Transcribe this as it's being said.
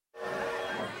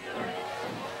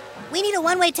We need a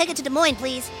one-way ticket to Des Moines,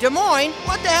 please. Des Moines?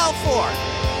 What the hell for?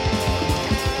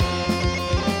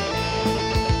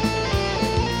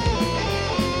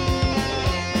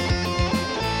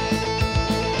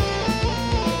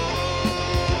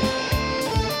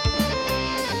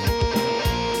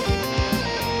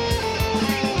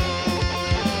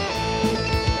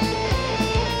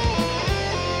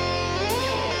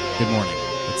 Good morning.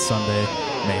 It's Sunday,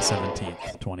 May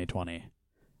 17th, 2020.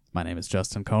 My name is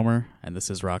Justin Comer, and this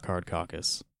is Rock Hard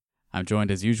Caucus. I'm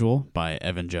joined as usual by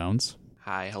Evan Jones.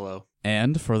 Hi, hello.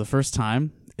 And for the first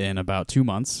time in about 2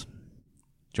 months,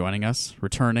 joining us,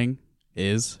 returning,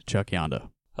 is Chuck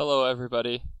Yonda. Hello,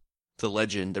 everybody. The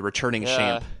legend, the returning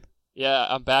champ. Yeah,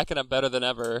 I'm back and I'm better than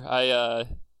ever. I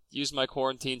used my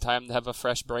quarantine time to have a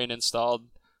fresh brain installed.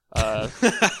 I've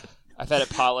had it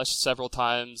polished several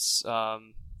times.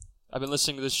 I've been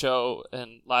listening to the show,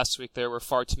 and last week there were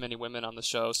far too many women on the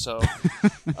show, so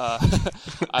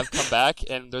I've come back,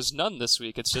 and there's none this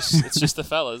week. It's just the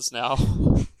fellas now.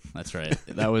 That's right.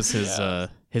 That was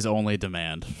his only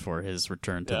demand for his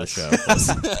return to the show.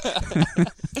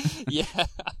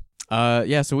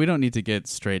 Yeah. So we don't need to get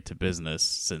straight to business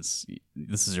since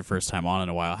this is your first time on in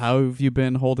a while. How have you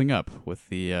been holding up with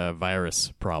the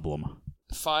virus problem?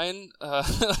 Fine.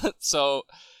 So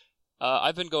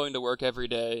I've been going to work every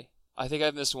day. I think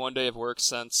I've missed one day of work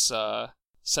since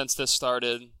this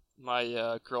started.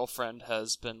 My girlfriend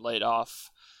has been laid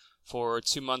off for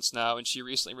 2 months now, and she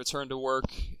recently returned to work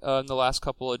in the last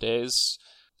couple of days.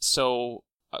 So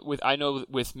I know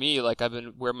with me, like, I've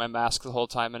been wearing my mask the whole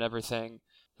time and everything.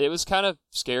 It was kind of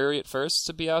scary at first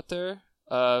to be out there,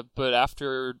 but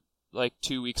after like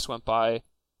 2 weeks went by,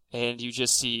 and you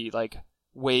just see like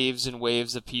waves and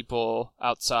waves of people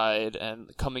outside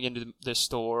and coming into the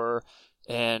store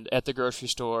and at the grocery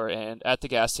store and at the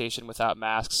gas station without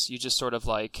masks, you just sort of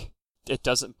like, it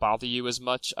doesn't bother you as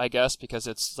much, I guess, because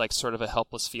it's like sort of a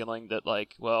helpless feeling that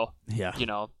like, well, yeah, you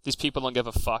know, these people don't give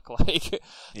a fuck. Like,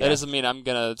 that doesn't mean I'm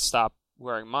going to stop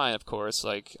wearing mine, of course.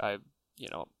 Like, I,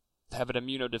 have an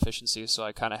immunodeficiency, so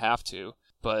I kind of have to.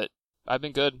 But I've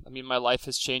been good. I mean, my life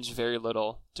has changed very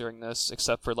little during this,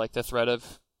 except for like the threat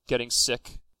of getting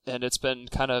sick. And it's been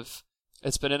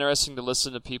interesting to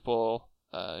listen to people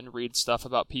and read stuff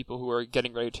about people who are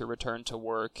getting ready to return to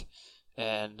work.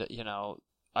 And,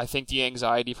 I think the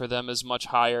anxiety for them is much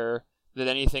higher than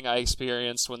anything I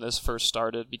experienced when this first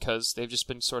started, because they've just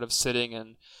been sort of sitting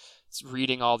and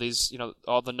reading all these,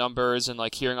 all the numbers and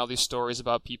like hearing all these stories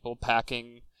about people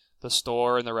packing the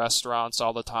store and the restaurants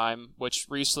all the time, which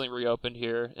recently reopened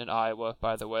here in Iowa,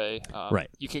 by the way. Right.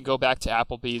 You can go back to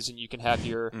Applebee's and you can have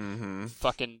your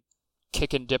fucking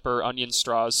kick and dipper onion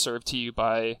straws served to you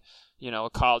by, a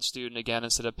college student again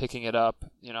instead of picking it up,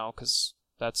 because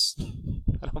that's...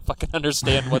 I don't fucking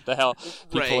understand what the hell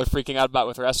people are freaking out about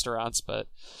with restaurants, but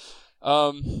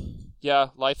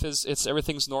life is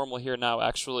everything's normal here now.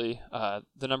 Actually,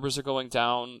 the numbers are going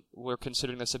down. We're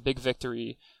considering this a big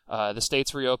victory. The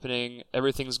state's reopening.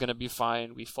 Everything's going to be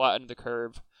fine. We flattened the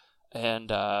curve,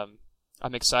 and I'm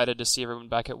excited to see everyone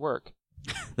back at work.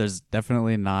 There's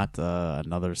definitely not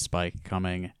another spike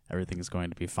coming. Everything's going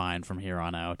to be fine from here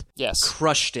on out. Yes.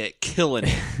 Crushed it, killing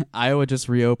it. Iowa just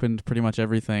reopened pretty much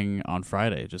everything on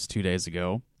Friday, just 2 days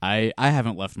ago. I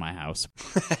haven't left my house.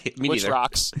 Me Which neither.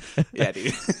 rocks. Yeah,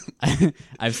 dude.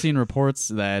 I've seen reports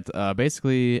that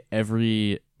basically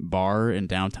every bar in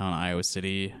downtown Iowa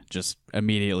City just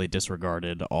immediately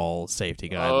disregarded all safety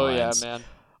guidelines. Oh, yeah, man.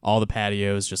 All the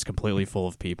patios just completely full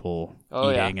of people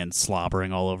eating and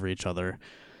slobbering all over each other.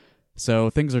 So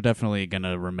things are definitely going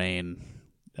to remain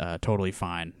totally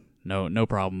fine. No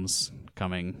problems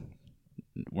coming.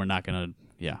 We're not going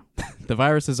to, the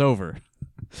virus is over.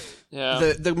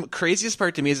 Yeah. The craziest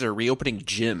part to me is they're reopening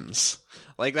gyms.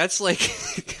 Like, that's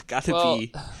like, gotta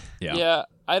be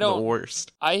I don't, the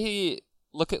worst.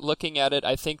 Looking at it,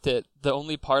 I think that the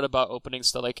only part about opening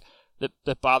stuff, like,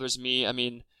 that bothers me, I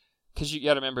mean, because you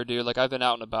got to remember, dude, like, I've been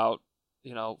out and about,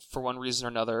 for one reason or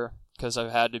another, because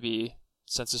I've had to be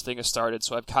since this thing has started.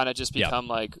 So I've kind of just become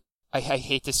like, I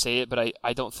hate to say it, but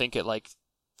I don't think it like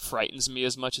frightens me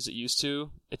as much as it used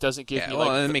to. It doesn't give me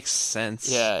that makes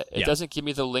sense. Yeah, it doesn't give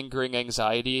me the lingering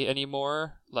anxiety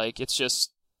anymore. Like, it's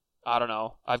just, I don't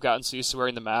know. I've gotten so used to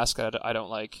wearing the mask that I don't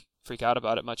like freak out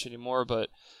about it much anymore. But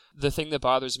the thing that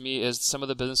bothers me is some of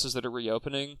the businesses that are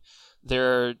reopening,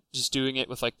 they're just doing it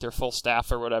with like their full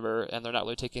staff or whatever, and they're not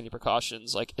really taking any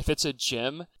precautions. Like, if it's a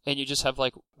gym and you just have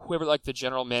like whoever like the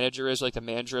general manager is, like the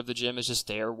manager of the gym is just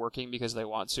there working because they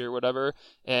want to or whatever,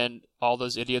 and all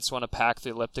those idiots want to pack the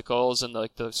ellipticals and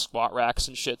like the squat racks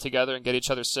and shit together and get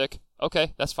each other sick,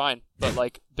 okay, that's fine. But,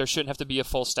 like, there shouldn't have to be a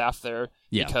full staff there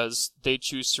Yeah. because they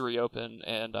choose to reopen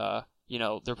and, you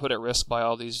know, they're put at risk by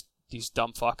all these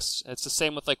dumb fucks. It's the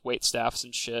same with, like, wait staffs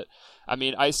and shit. I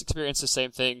mean, I experienced the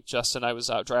same thing. Justin and I was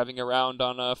out driving around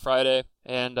on Friday,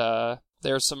 and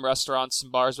there's some restaurants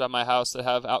and bars by my house that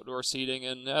have outdoor seating,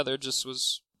 and there just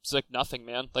was it's like nothing,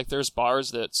 man. Like, there's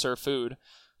bars that serve food,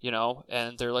 you know,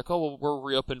 and they're like, oh, well, we're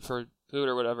reopened for food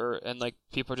or whatever, and, like,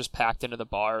 people are just packed into the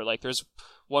bar. Like, there's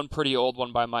one pretty old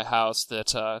one by my house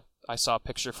that I saw a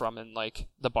picture from, and, like,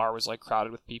 the bar was, like,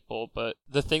 crowded with people. But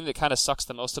the thing that kind of sucks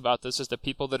the most about this is the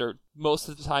people that are, most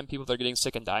of the time, people that are getting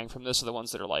sick and dying from this are the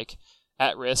ones that are, like,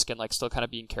 at risk and, like, still kind of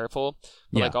being careful.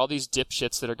 But, like, all these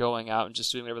dipshits that are going out and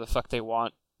just doing whatever the fuck they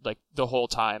want, like, the whole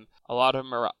time, a lot of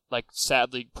them are, like,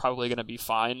 sadly probably going to be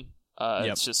fine.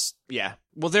 It's just... Yeah.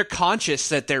 Well, they're conscious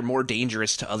that they're more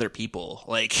dangerous to other people.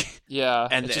 Like... Yeah,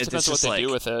 and it just depends what they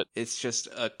do with it. It's just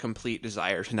a complete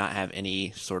desire to not have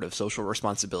any sort of social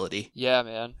responsibility. Yeah,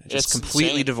 man. Just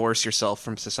completely divorce yourself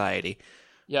from society.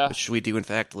 Yeah. Which we do, in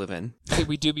fact, live in.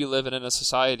 We do be living in a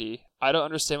society. I don't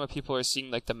understand why people are seeing,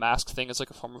 like, the mask thing as,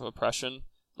 like, a form of oppression.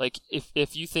 Like,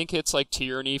 if you think it's, like,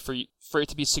 tyranny for it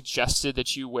to be suggested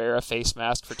that you wear a face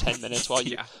mask for 10 minutes while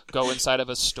you go inside of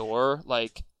a store,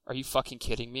 like, are you fucking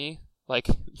kidding me? Like,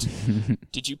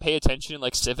 did you pay attention in,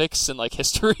 like, civics and, like,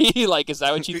 history? Like, is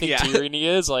that what you think tyranny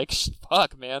is? Like,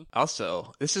 fuck, man.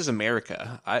 Also, this is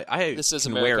America. I this is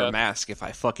can America. wear a mask if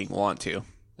I fucking want to.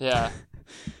 Yeah.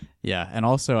 Yeah, and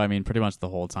also, I mean, pretty much the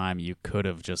whole time you could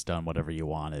have just done whatever you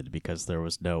wanted because there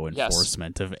was no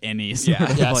enforcement of any sort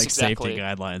of safety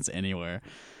guidelines anywhere.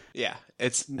 Yeah,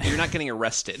 you're not getting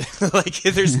arrested. Like,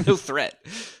 there's no threat.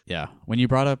 Yeah, when you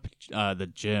brought up the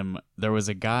gym, there was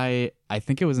a guy, I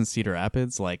think it was in Cedar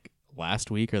Rapids, like last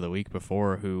week or the week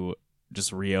before, who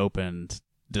just reopened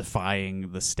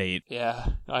defying the state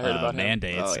I heard about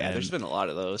mandates. Oh, yeah, there's been a lot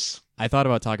of those. I thought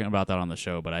about talking about that on the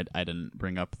show, but I didn't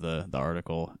bring up the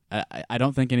article. I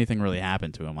don't think anything really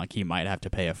happened to him. Like, he might have to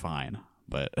pay a fine,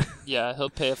 but... Yeah, he'll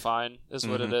pay a fine, is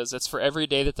what it is. It's for every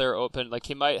day that they're open. Like,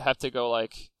 he might have to go,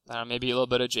 like, maybe a little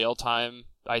bit of jail time.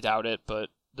 I doubt it, but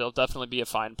there'll definitely be a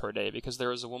fine per day, because there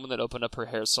was a woman that opened up her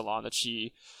hair salon that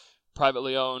she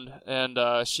privately owned, and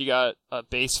she got a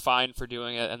base fine for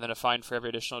doing it, and then a fine for every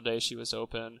additional day she was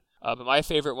open. But my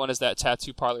favorite one is that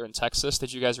tattoo parlor in Texas.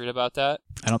 Did you guys read about that?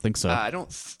 I don't think so.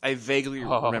 I vaguely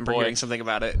remember hearing something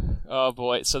about it. Oh,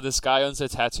 boy. So this guy owns a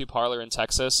tattoo parlor in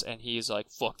Texas, and he's like,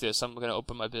 fuck this. I'm going to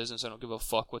open my business. I don't give a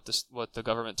fuck what the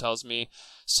government tells me.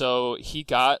 So he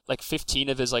got, like, 15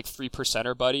 of his, like,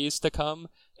 3%er buddies to come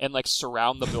and, like,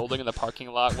 surround the building in the parking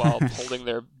lot while holding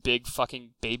their big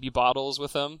fucking baby bottles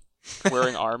with them,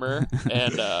 wearing armor.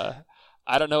 And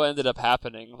I don't know what ended up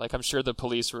happening. Like, I'm sure the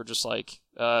police were just like,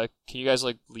 can you guys,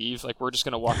 like, leave? Like, we're just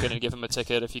going to walk in and give him a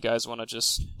ticket if you guys want to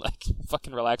just, like,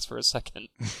 fucking relax for a second.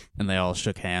 And they all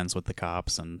shook hands with the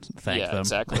cops and thanked them.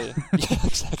 Exactly. Yeah,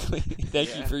 exactly.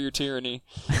 Thank you for your tyranny.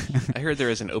 I heard there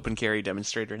was an open carry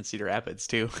demonstrator in Cedar Rapids,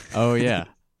 too. Oh, yeah.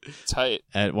 Tight.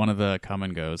 At one of the come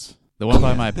and goes. The one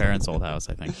by my parents' old house,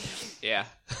 I think. Yeah.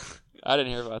 I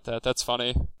didn't hear about that. That's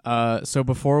funny. So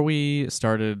before we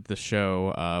started the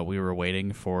show, we were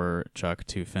waiting for Chuck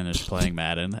to finish playing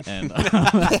Madden, and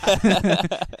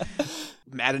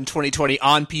Madden 2020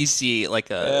 on PC,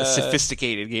 like a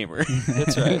sophisticated gamer.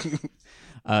 That's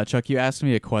right. Chuck, you asked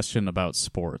me a question about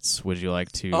sports. Would you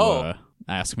like to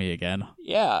ask me again?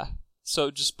 Yeah. So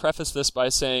just preface this by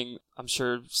saying, I'm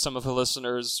sure some of the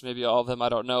listeners, maybe all of them, I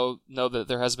don't know that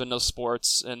there has been no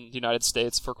sports in the United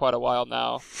States for quite a while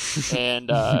now. And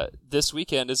this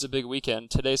weekend is a big weekend,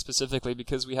 today specifically,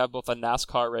 because we have both a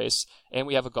NASCAR race and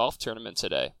we have a golf tournament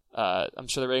today. I'm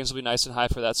sure the ratings will be nice and high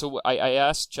for that. So I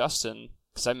asked Justin,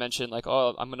 because I mentioned, like,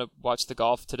 oh, I'm going to watch the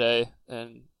golf today,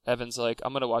 and Evan's like,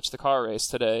 I'm going to watch the car race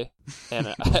today.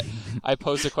 And I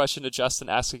posed a question to Justin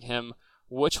asking him,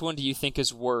 which one do you think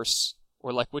is worse?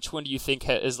 Or, like, which one do you think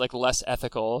is, like, less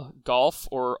ethical, golf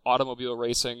or automobile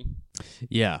racing?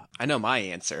 Yeah. I know my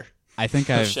answer. I think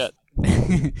shit.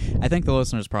 I think the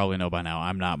listeners probably know by now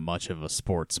I'm not much of a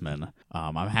sportsman.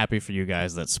 I'm happy for you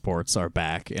guys that sports are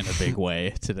back in a big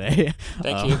way today.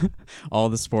 Thank you. All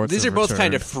the sports. These are both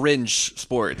kind of fringe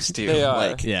sports, too. They are.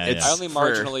 Like, I only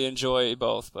marginally enjoy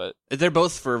both, but they're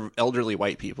both for elderly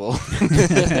white people.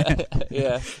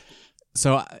 Yeah.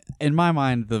 So, in my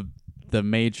mind, the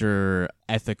major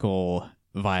ethical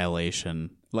violation,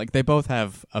 like, they both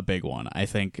have a big one. I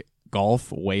think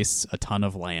golf wastes a ton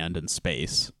of land and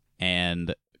space,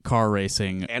 and car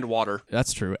racing... And water.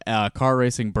 That's true. Car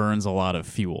racing burns a lot of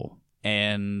fuel,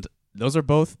 and those are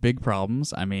both big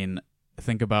problems. I mean,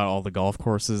 think about all the golf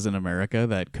courses in America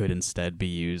that could instead be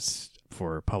used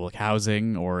for public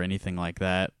housing or anything like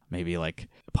that. Maybe like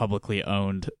publicly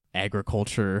owned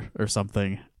agriculture or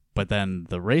something. But then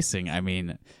the racing, I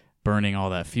mean, burning all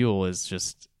that fuel is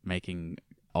just making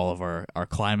all of our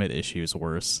climate issues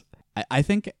worse. I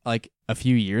think like a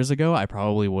few years ago, I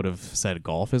probably would have said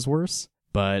golf is worse.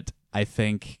 But I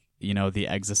think, you know, the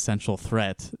existential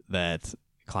threat that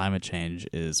climate change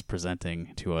is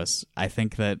presenting to us, I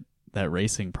think that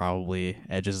racing probably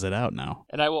edges it out now.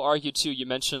 And I will argue too, you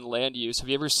mentioned land use. Have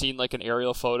you ever seen like an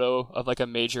aerial photo of like a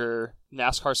major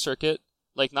NASCAR circuit?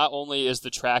 Like not only is the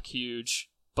track huge,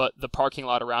 but the parking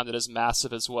lot around it is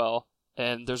massive as well.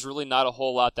 And there's really not a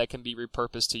whole lot that can be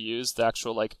repurposed to use the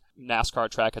actual like NASCAR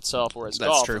track itself. Whereas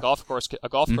golf, a golf course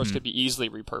could be easily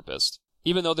repurposed,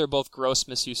 even though they're both gross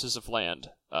misuses of land.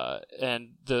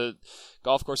 And the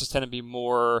golf courses tend to be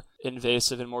more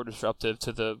invasive and more disruptive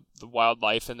to the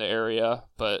wildlife in the area.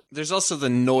 But there's also the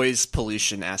noise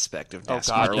pollution aspect of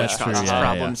NASCAR, which causes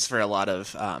problems for a lot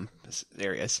of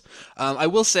areas. I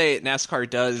will say NASCAR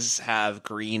does have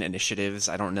green initiatives.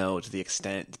 I don't know to the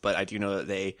extent, but I do know that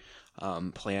they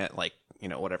plant like, you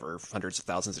know, whatever, hundreds of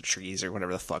thousands of trees or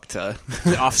whatever the fuck to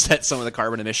offset some of the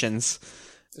carbon emissions.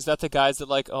 Is that the guys that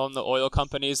like own the oil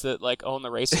companies that like own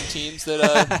the racing teams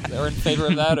that are in favor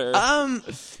of that? Or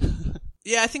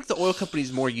yeah, I think the oil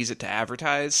companies more use it to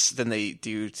advertise than they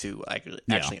do to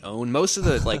actually own. Most of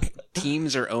the like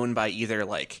teams are owned by either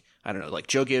like, I don't know, like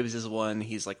Joe Gibbs is one.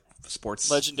 He's like sports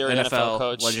legendary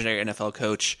NFL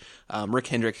coach. Rick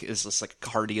Hendrick is just like a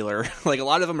car dealer. Like a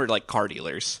lot of them are like car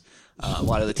dealers. A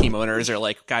lot of the team owners are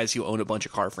like guys who own a bunch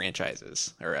of car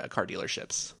franchises or car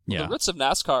dealerships. Yeah. The roots of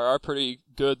NASCAR are pretty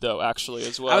good, though, actually,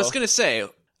 as well. I was going to say,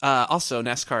 also,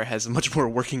 NASCAR has a much more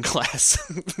working class.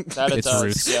 That it does,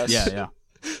 roots. Yes. Yeah.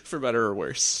 For better or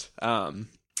worse. And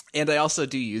I also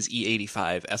do use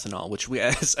E85 ethanol, which we,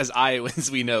 as Iowans,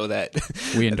 we know that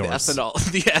we endorse.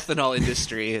 The ethanol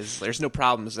industry is, there's no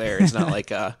problems there. It's not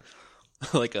like a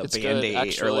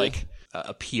Band-Aid or like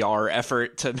a PR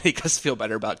effort to make us feel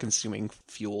better about consuming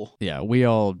fuel. Yeah, we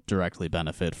all directly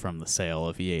benefit from the sale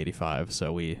of E85,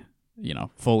 so we, you know,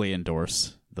 fully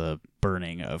endorse the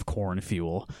burning of corn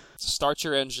fuel. Start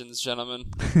your engines,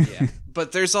 gentlemen. Yeah.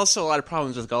 But there's also a lot of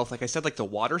problems with golf. Like I said, like the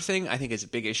water thing, I think is a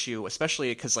big issue,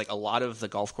 especially because like a lot of the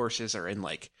golf courses are in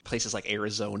like places like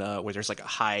Arizona where there's like a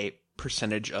high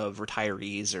percentage of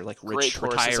retirees or like rich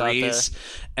retirees,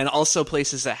 and also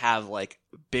places that have like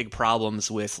big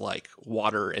problems with like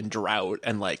water and drought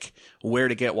and like where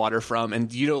to get water from,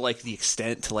 and you know like the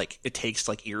extent to like it takes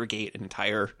to like irrigate an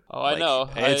entire I know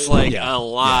it's a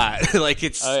lot. Like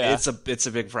it's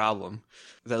a big problem.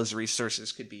 Those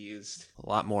resources could be used a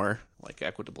lot more like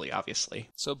equitably, obviously.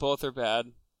 So both are bad.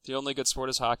 The only good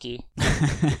sport is hockey.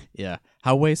 Yeah.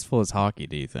 How wasteful is hockey,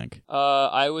 do you think?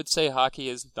 I would say hockey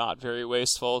is not very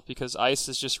wasteful because ice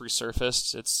is just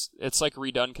resurfaced. It's like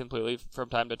redone completely from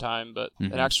time to time, but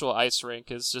an actual ice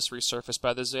rink is just resurfaced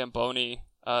by the Zamboni.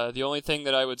 The only thing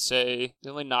that I would say,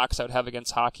 the only knocks I would have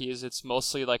against hockey is it's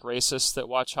mostly like racists that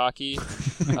watch hockey.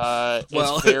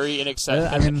 It's very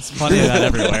inaccessible. I mean, it's funny that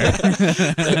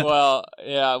everywhere. Well,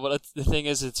 yeah. Well, the thing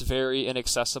is, it's very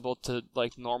inaccessible to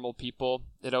like normal people.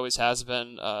 It always has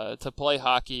been. To play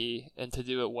hockey and to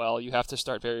do it well, you have to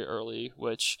start very early,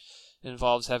 which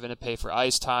involves having to pay for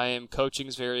ice time.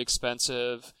 Coaching's very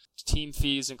expensive. Team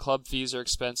fees and club fees are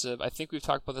expensive. I think we've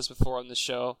talked about this before on the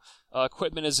show.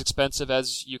 Equipment is expensive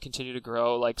as you continue to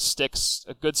grow. Like sticks,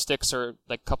 good sticks are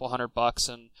like a couple $100,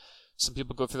 and some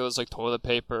people go through those like toilet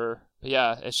paper. But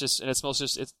yeah, it's an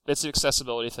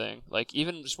accessibility thing. Like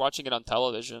even just watching it on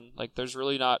television, like there's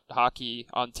really not hockey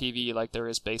on TV like there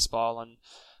is baseball and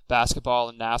basketball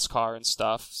and NASCAR and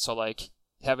stuff. So like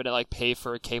having to like pay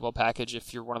for a cable package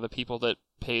if you're one of the people that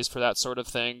pays for that sort of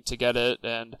thing to get it.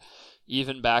 And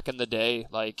even back in the day,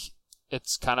 like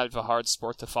it's kind of a hard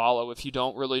sport to follow if you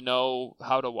don't really know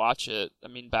how to watch it. I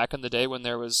mean, back in the day when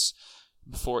there was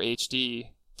before HD,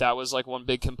 that was like one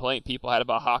big complaint people had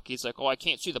about hockey. It's like, oh, I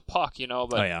can't see the puck, you know.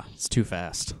 But oh yeah, it's too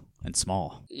fast and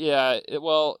small. Yeah,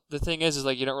 well, the thing is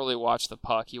like you don't really watch the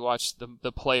puck. You watch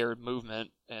the player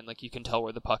movement, and like you can tell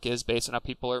where the puck is based on how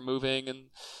people are moving. And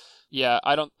yeah,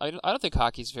 I don't think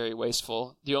hockey's very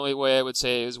wasteful. The only way I would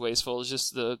say is wasteful is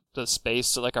just the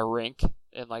space to like a rink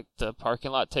and like the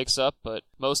parking lot takes up. But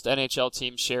most NHL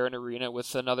teams share an arena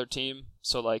with another team.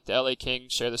 So like the LA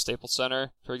Kings share the Staples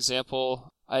Center, for example.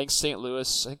 I think St.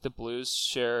 Louis, I think the Blues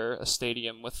share a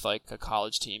stadium with like a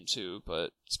college team too.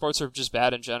 But sports are just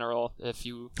bad in general if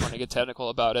you want to get technical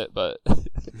about it. But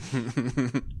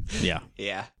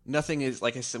yeah. Nothing is,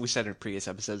 like I said, we said in previous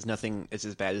episodes, nothing is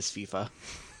as bad as FIFA.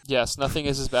 Yes, nothing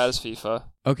is as bad as FIFA.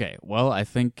 Okay, well, I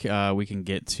think we can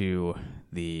get to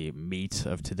the meat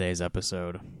of today's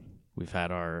episode. We've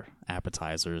had our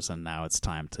appetizers, and now it's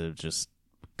time to just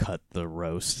cut the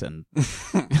roast and eat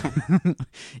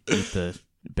the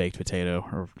baked potato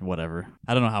or whatever.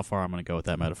 I don't know how far I'm going to go with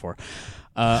that metaphor.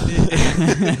 I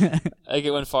think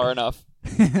it went far enough.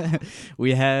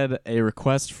 We had a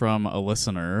request from a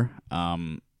listener.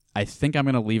 I think I'm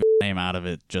going to leave a name out of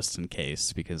it just in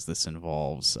case, because this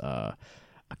involves a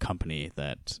company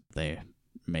that they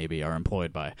maybe are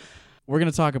employed by. We're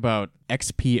going to talk about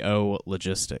XPO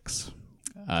Logistics.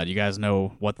 Do you guys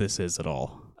know what this is at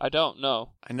all? I don't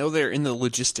know. I know they're in the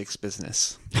logistics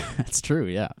business. That's true,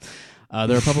 yeah.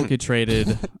 They're a publicly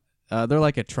traded... they're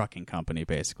like a trucking company,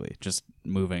 basically, just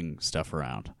moving stuff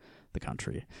around the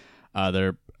country.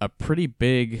 They're a pretty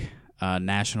big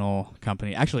national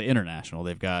company, actually international.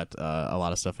 They've got a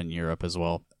lot of stuff in Europe as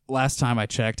well. Last time I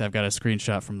checked, I've got a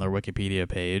screenshot from their Wikipedia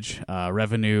page.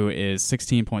 Revenue is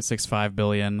 $16.65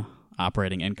 billion.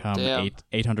 Operating income,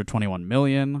 $821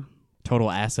 million. Total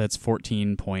assets,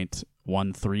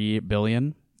 $14.13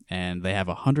 billion. And they have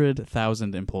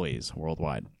 100,000 employees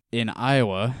worldwide. In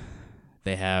Iowa,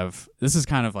 they have... This is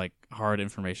kind of like hard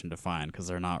information to find because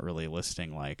they're not really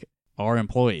listing like our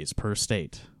employees per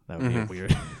state. That would be a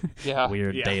weird,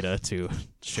 weird data to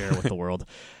share with the world.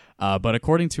 But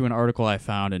according to an article I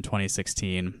found in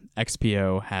 2016,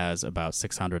 XPO has about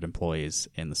 600 employees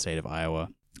in the state of Iowa,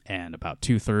 and about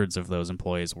 2/3 of those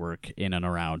employees work in and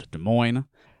around Des Moines.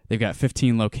 They've got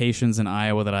 15 locations in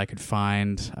Iowa that I could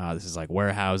find. This is like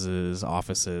warehouses,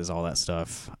 offices, all that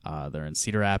stuff. They're in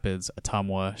Cedar Rapids,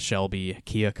 Ottumwa, Shelby,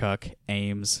 Keokuk,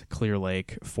 Ames, Clear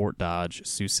Lake, Fort Dodge,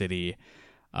 Sioux City,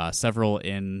 several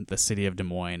in the city of Des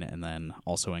Moines, and then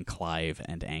also in Clive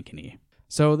and Ankeny.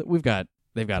 So they've got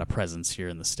a presence here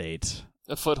in the state.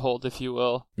 A foothold, if you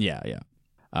will. Yeah.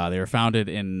 They were founded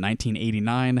in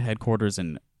 1989, headquarters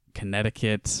in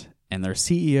Connecticut, and their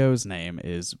CEO's name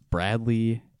is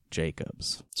Bradley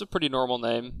Jacobs. It's a pretty normal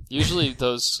name. Usually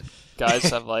those guys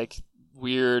have like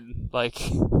weird,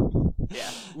 like... Yeah,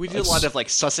 we do a lot of like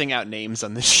sussing out names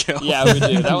on this show. Yeah, we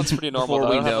do. That one's pretty normal. Before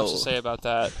I we don't have know. much to say about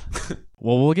that.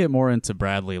 Well, we'll get more into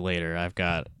Bradley later. I've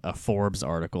got a Forbes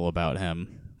article about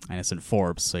him, and it's in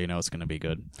Forbes, so you know it's going to be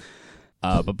good.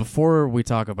 But before we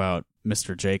talk about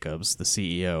Mr. Jacobs, the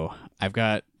CEO, I've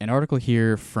got an article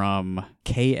here from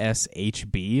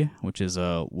KSHB, which is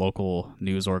a local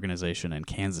news organization in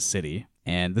Kansas City.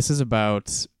 And this is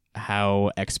about how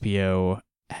XPO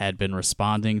had been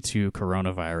responding to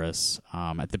coronavirus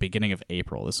at the beginning of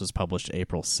April. This was published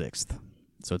April 6th.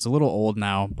 So it's a little old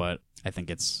now, but I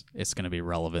think it's going to be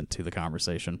relevant to the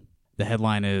conversation. The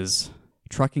headline is,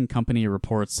 Trucking Company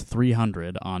Reports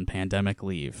 300 on Pandemic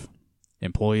Leave.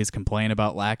 Employees complain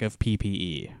about lack of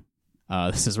PPE.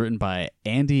 This is written by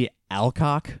Andy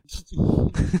Alcock.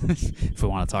 If we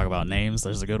want to talk about names,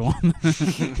 there's a good one.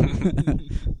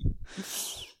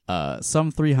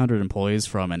 Some 300 employees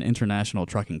from an international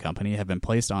trucking company have been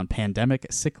placed on pandemic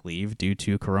sick leave due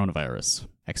to coronavirus.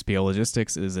 XPO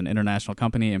Logistics is an international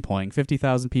company employing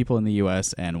 50,000 people in the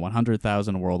U.S. and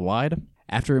 100,000 worldwide.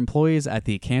 After employees at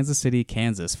the Kansas City,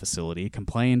 Kansas facility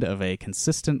complained of a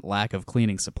consistent lack of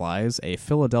cleaning supplies, a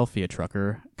Philadelphia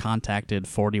trucker contacted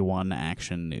 41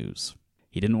 Action News.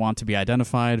 He didn't want to be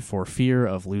identified for fear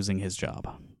of losing his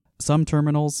job. Some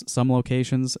terminals, some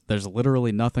locations, there's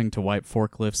literally nothing to wipe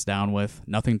forklifts down with,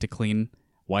 nothing to clean,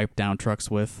 wipe down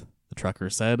trucks with, the trucker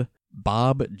said.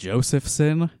 Bob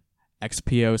Josephson,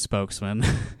 XPO spokesman.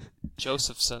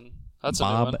 Josephson. That's a new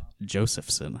Bob one.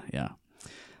 Josephson, yeah.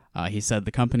 He said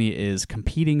the company is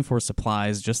competing for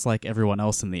supplies just like everyone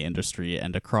else in the industry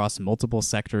and across multiple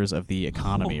sectors of the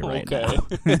economy right now.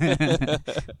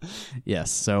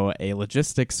 Yes, so a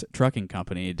logistics trucking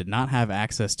company did not have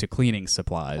access to cleaning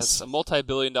supplies. It's a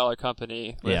multi-billion-dollar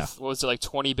company with, what was it, like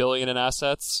 $20 billion in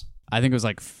assets? I think it was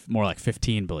like more like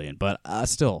 15 billion, but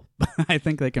still, I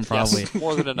think they can probably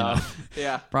more than enough.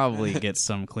 Yeah, probably get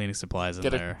some cleaning supplies in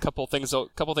get there. a couple things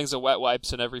of wet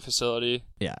wipes in every facility.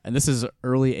 Yeah, and this is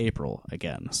early April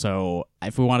again. So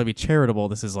if we want to be charitable,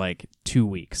 this is like 2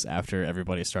 weeks after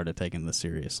everybody started taking this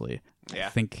seriously. Yeah. I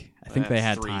think they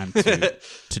had 3 time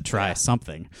to try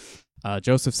something.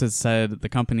 Joseph said the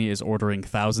company is ordering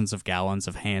thousands of gallons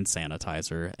of hand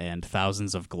sanitizer and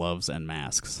thousands of gloves and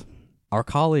masks. Our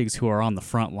colleagues who are on the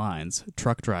front lines,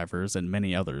 truck drivers and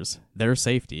many others, their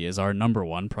safety is our number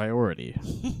one priority.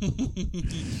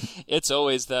 It's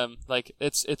always them. Like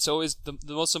it's always the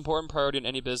most important priority in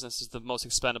any business is the most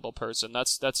expendable person.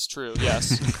 That's true.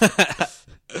 Yes.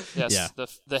 Yes. Yeah.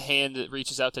 The hand that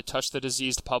reaches out to touch the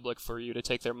diseased public for you to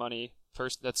take their money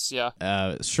First, that's, yeah.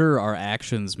 Sure, our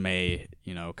actions may,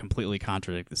 completely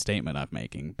contradict the statement I'm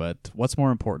making, but what's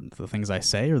more important, the things I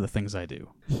say or the things I do?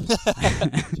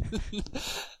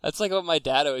 That's like what my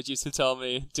dad always used to tell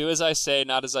me. Do as I say,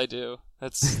 not as I do.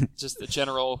 That's just the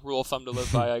general rule of thumb to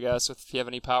live by, I guess, if you have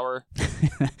any power.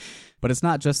 But it's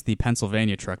not just the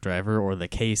Pennsylvania truck driver or the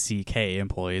KCK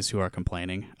employees who are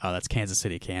complaining. That's Kansas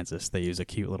City, Kansas. They use a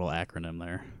cute little acronym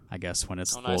there, I guess, when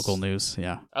it's nice. Local news.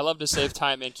 Yeah. I love to save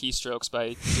time and keystrokes by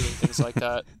doing things like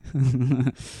that.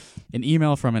 An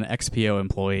email from an XPO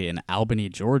employee in Albany,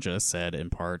 Georgia said, in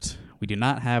part, "We do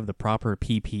not have the proper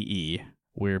PPE.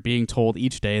 We're being told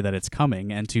each day that it's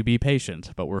coming and to be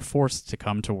patient, but we're forced to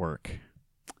come to work."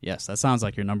 Yes, that sounds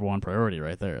like your number one priority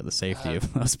right there, the safety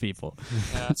of those people.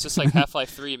 Yeah, it's just like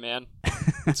Half-Life 3, man.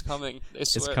 It's coming. I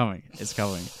swear. It's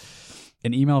coming.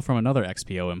 An email from another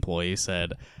XPO employee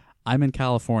said, "I'm in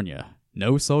California.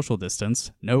 No social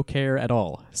distance, no care at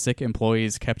all. Sick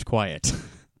employees kept quiet."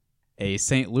 A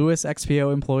St. Louis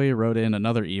XPO employee wrote in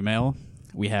another email,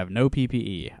 "We have no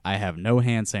PPE. I have no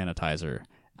hand sanitizer.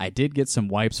 I did get some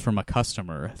wipes from a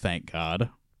customer, thank God."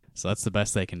 So that's the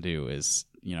best they can do is,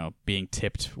 being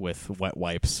tipped with wet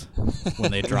wipes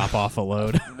when they drop off a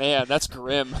load. Man, that's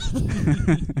grim.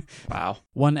 Wow.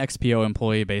 One XPO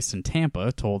employee based in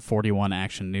Tampa told 41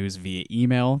 Action News via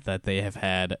email that they have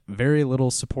had very little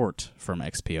support from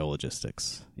XPO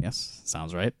Logistics. Yes,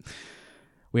 sounds right.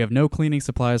 "We have no cleaning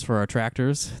supplies for our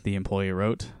tractors," the employee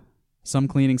wrote. "Some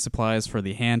cleaning supplies for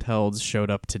the handhelds showed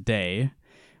up today.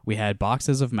 We had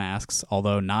boxes of masks,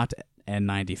 although not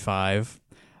N95.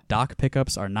 Dock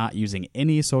pickups are not using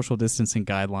any social distancing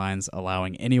guidelines,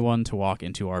 allowing anyone to walk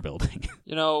into our building."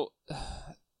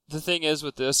 The thing is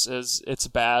with this is it's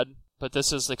bad, but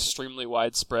this is extremely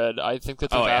widespread. I think that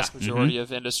the vast majority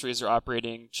of industries are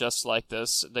operating just like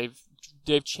this.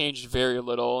 They've changed very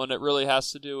little, and it really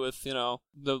has to do with, the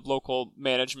local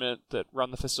management that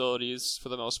run the facilities for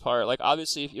the most part. Like,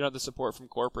 obviously, if you don't have the support from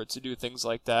corporate to do things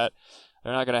like that,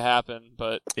 they're not going to happen.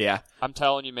 But yeah, I'm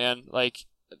telling you, man, like,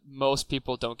 most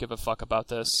people don't give a fuck about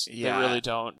this. Yeah. They really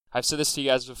don't. I've said this to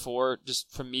you guys before,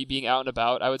 just from me being out and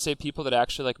about. I would say people that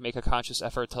actually, like, make a conscious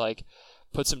effort to, like,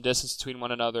 put some distance between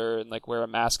one another and, like, wear a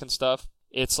mask and stuff.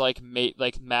 It's like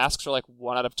masks are like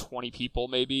 1 out of 20 people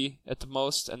maybe at the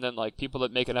most, and then like people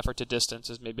that make an effort to distance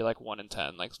is maybe like 1 in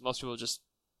 10. Like most people just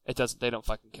they don't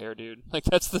fucking care, dude. Like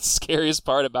that's the scariest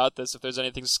part about this. If there's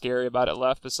anything scary about it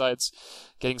left besides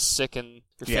getting sick and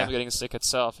your family getting sick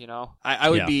itself, I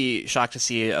would be shocked to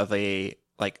see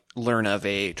learn of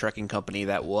a trucking company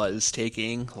that was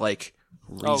taking like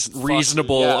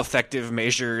reasonable, effective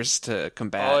measures to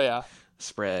combat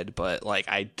spread, but like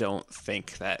I don't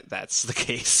think that that's the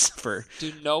case for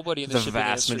nobody in the shipping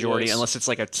vast industry majority is. Unless it's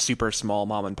like a super small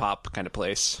mom and pop kind of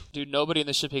place. Dude, nobody in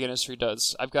the shipping industry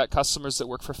does. I've got customers that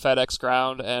work for FedEx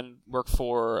Ground and work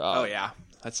for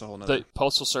that's a whole nother the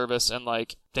Postal Service, and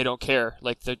like they don't care.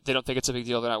 Like they don't think it's a big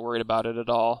deal. They're not worried about it at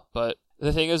all. But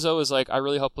the thing is though is like I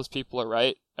really hope those people are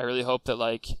right. I really hope that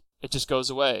like it just goes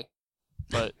away.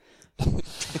 But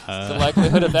the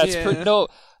likelihood of that's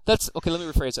that's okay. Let me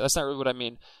rephrase it. That's not really what I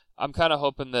mean. I'm kind of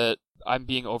hoping that I'm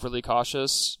being overly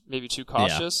cautious, maybe too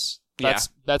cautious. Yeah.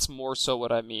 That's more so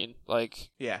what I mean.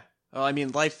 Like, yeah. Well, I mean,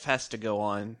 life has to go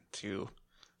on to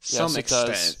some extent.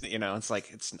 Does. It's like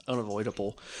it's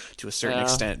unavoidable to a certain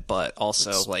extent, but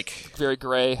also it's like very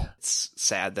gray. It's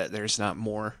sad that there's not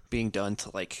more being done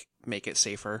to like make it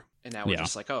safer. And now we're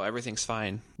just like, oh, everything's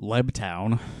fine.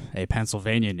 Lebtown, a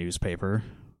Pennsylvania newspaper.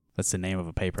 That's the name of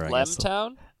a paper, I guess.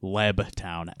 Lebtown?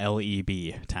 Lebtown.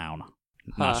 L-E-B town.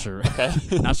 Not sure. Okay.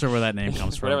 Not sure where that name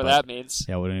comes from. Whatever that means.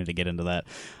 Yeah, we don't need to get into that.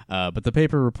 But the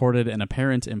paper reported an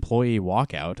apparent employee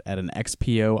walkout at an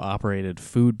XPO-operated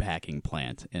food packing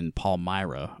plant in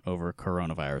Palmyra over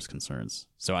coronavirus concerns.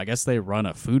 So I guess they run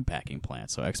a food packing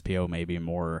plant, so XPO may be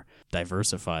more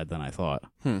diversified than I thought.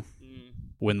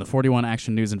 When the 41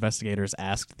 Action News investigators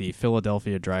asked the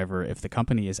Philadelphia driver if the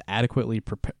company is adequately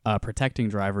protecting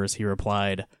drivers, he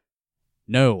replied,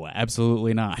 "No,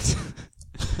 absolutely not."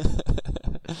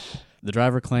 The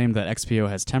driver claimed that XPO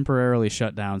has temporarily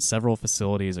shut down several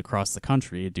facilities across the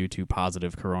country due to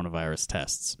positive coronavirus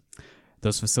tests.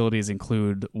 Those facilities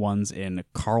include ones in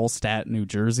Carlstadt, New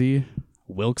Jersey,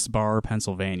 Wilkes-Barre,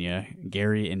 Pennsylvania,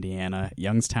 Gary, Indiana,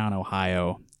 Youngstown,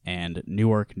 Ohio, and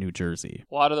Newark, New Jersey.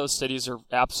 A lot of those cities are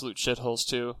absolute shitholes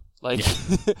too. Like,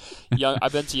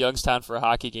 I've been to Youngstown for a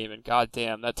hockey game, and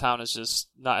goddamn, that town is just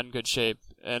not in good shape.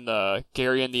 And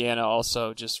Gary, Indiana,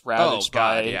 also just ravaged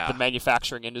by the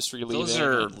manufacturing industry leaving. Those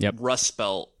are Rust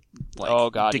Belt,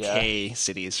 decay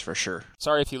cities for sure.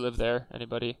 Sorry if you live there,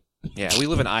 anybody. Yeah, we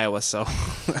live in Iowa, so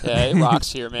Yeah, it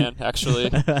rocks here, man. Actually,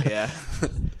 yeah.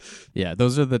 Yeah,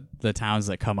 those are the towns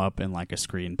that come up in like a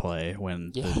screenplay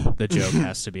when the joke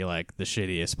has to be like the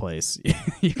shittiest place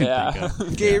you can think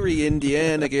of. Gary,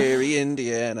 Indiana, Gary,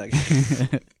 Indiana.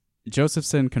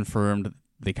 Josephson confirmed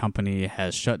the company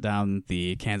has shut down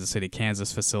the Kansas City,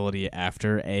 Kansas facility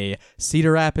after a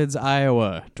Cedar Rapids,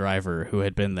 Iowa driver who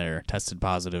had been there tested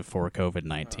positive for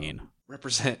COVID-19.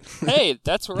 Represent. hey,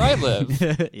 that's where I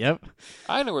live. Yep.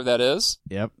 I know where that is.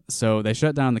 Yep. So they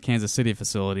shut down the Kansas City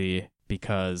facility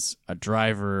because a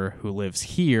driver who lives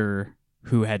here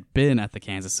who had been at the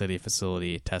Kansas City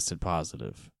facility tested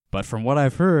positive. But from what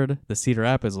I've heard, the Cedar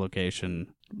Rapids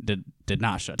location did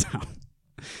not shut down.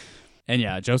 And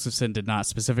yeah, Josephson did not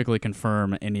specifically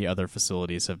confirm any other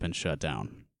facilities have been shut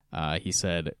down. He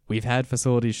said, "We've had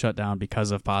facilities shut down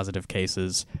because of positive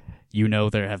cases. You know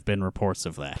there have been reports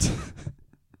of that."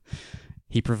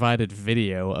 He provided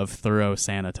video of thorough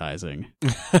sanitizing.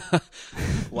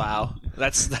 Wow,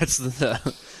 that's the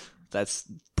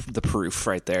proof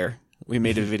right there. We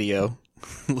made a video.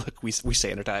 Look, we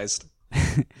sanitized.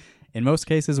 In most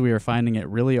cases, we are finding it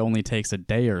really only takes a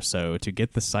day or so to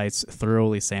get the sites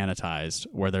thoroughly sanitized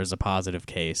where there's a positive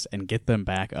case and get them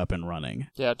back up and running.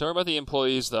 Yeah, don't worry about the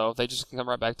employees, though. They just can come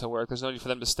right back to work. There's no need for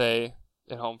them to stay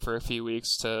at home for a few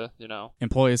weeks to,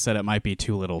 Employees said it might be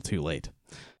too little too late.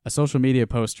 A social media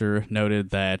poster noted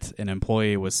that an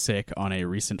employee was sick on a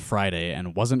recent Friday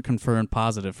and wasn't confirmed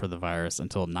positive for the virus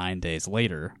until 9 days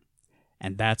later,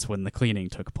 and that's when the cleaning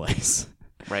took place.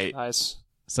 Right. Nice.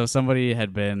 So somebody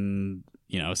had been,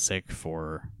 sick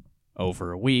for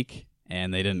over a week,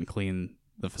 and they didn't clean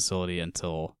the facility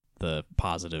until the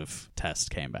positive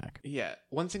test came back. Yeah,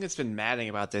 one thing that's been maddening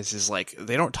about this is like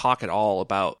they don't talk at all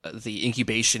about the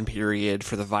incubation period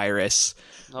for the virus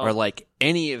or like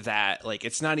any of that. Like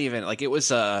it's not even like it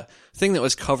was a thing that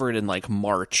was covered in like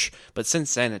March, but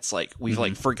since then it's like we've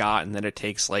like forgotten that it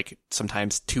takes like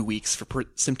sometimes 2 weeks for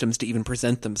symptoms to even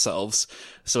present themselves.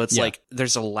 So it's like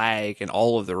there's a lag in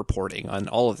all of the reporting on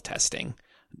all of the testing.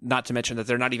 Not to mention that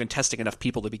they're not even testing enough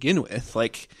people to begin with.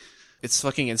 Like it's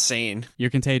fucking insane. You're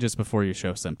contagious before you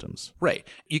show symptoms. Right.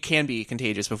 You can be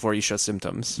contagious before you show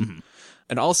symptoms. Mm-hmm.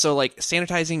 And also, like,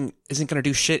 sanitizing isn't going to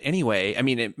do shit anyway. I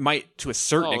mean, it might to a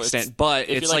certain extent, but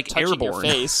it's like airborne. Your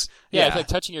face, it's like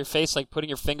touching your face, like putting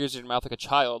your fingers in your mouth like a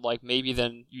child. Like, maybe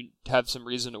then you have some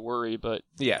reason to worry, but...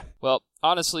 Yeah. Well,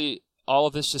 honestly, all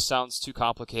of this just sounds too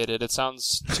complicated. It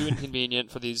sounds too inconvenient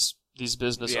for these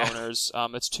business owners.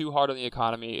 It's too hard on the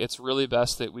economy. It's really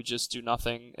best that we just do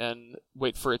nothing and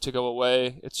wait for it to go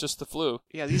away. It's just the flu.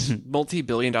 Yeah, these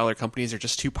multi-billion-dollar companies are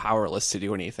just too powerless to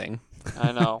do anything.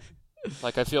 I know.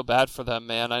 Like, I feel bad for them,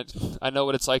 man. I know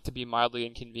what it's like to be mildly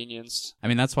inconvenienced. I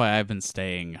mean, that's why I've been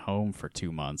staying home for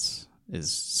 2 months.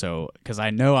 Because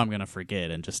I know I'm going to forget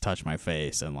and just touch my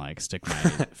face and, like, stick my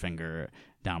finger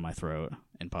down my throat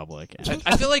in public. And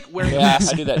I feel like wearing a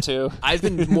mask... I do that too. I've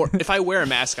been more... If I wear a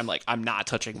mask, I'm like, I'm not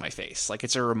touching my face. Like,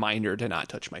 it's a reminder to not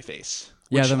touch my face.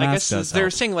 Yeah, Which the mask I guess does they're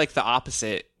help. saying, like, the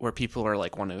opposite, where people are,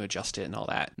 like, want to adjust it and all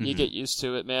that. You get used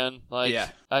to it, man. Like, Yeah.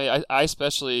 I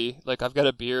especially, like, I've got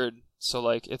a beard, so,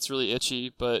 like, it's really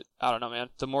itchy, but I don't know, man.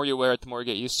 The more you wear it, the more you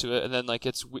get used to it, and then, like,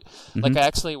 like, I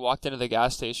accidentally walked into the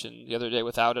gas station the other day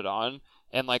without it on,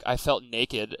 and, like, I felt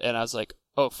naked, and I was like,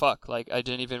 oh, fuck, like, I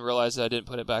didn't even realize that I didn't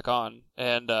put it back on,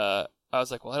 and, I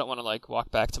was like, well, I don't want to, like, walk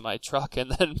back to my truck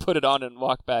and then put it on and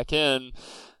walk back in,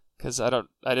 because I don't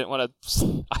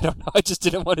know, I just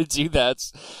didn't want to do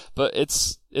that, but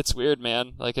it's weird,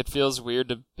 man. Like, it feels weird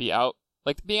to be out.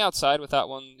 Like, being outside without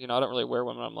one, I don't really wear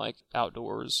one when I'm, like,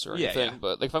 outdoors or anything.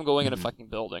 But, like, if I'm going in a fucking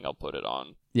building, I'll put it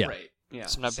on. Yeah. Right. Yeah.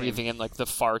 So I'm not same. breathing in, like, the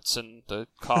farts and the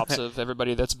coughs of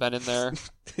everybody that's been in there.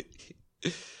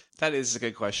 That is a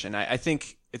good question. I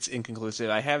think it's inconclusive.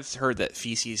 I have heard that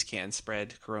feces can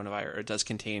spread coronavirus, or it does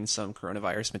contain some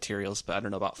coronavirus materials, but I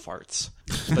don't know about farts.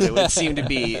 But it would seem to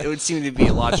be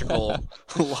a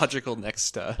logical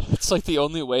next. It's like the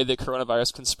only way that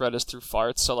coronavirus can spread is through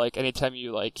farts. So, like, anytime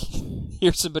you, like,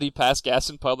 hear somebody pass gas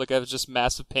in public, I have just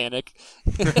massive panic.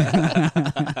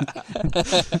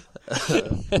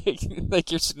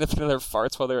 Like, your significant other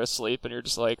farts while they're asleep, and you're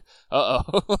just like,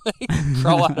 uh-oh. Like,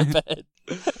 crawl out of bed.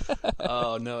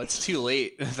 Oh, no, it's too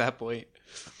late at that point.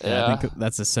 Yeah, I think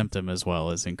that's a symptom as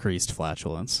well as increased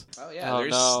flatulence. Oh, yeah.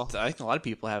 I think a lot of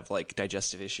people have, like,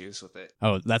 digestive issues with it.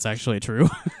 Oh, that's actually true?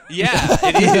 Yeah,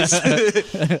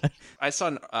 it is. I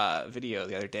saw a video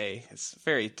the other day. It's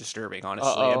very disturbing,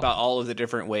 honestly, about all of the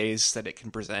different ways that it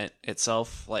can present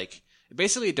itself. Like,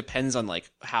 basically, it depends on, like,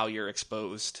 how you're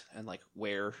exposed and, like,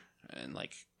 where and,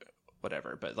 like,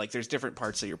 whatever. But like, there's different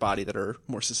parts of your body that are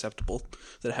more susceptible,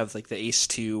 that have like the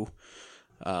ACE2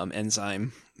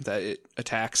 enzyme that it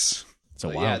attacks. So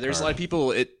there's a lot of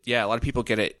people. A lot of people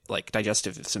get it like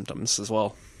digestive symptoms as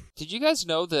well. Did you guys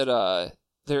know that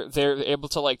they're able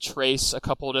to like trace a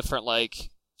couple different like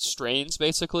strains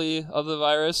basically of the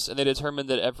virus, and they determined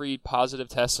that every positive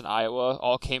test in Iowa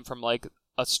all came from like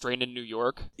a strain in New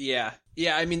York? Yeah.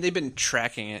 I mean, they've been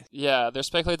tracking it. Yeah, they're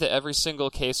speculating that every single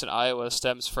case in Iowa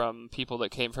stems from people that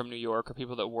came from New York or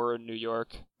people that were in New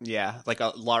York. Yeah, like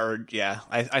a large. Yeah,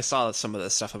 I saw some of the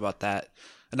stuff about that.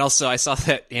 And also, I saw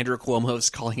that Andrew Cuomo's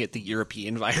calling it the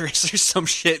European virus or some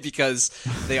shit, because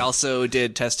they also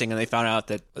did testing and they found out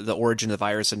that the origin of the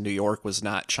virus in New York was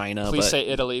not China. Please say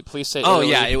Italy. Please say Italy. Oh,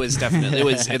 yeah, it was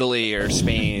Italy or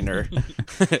Spain or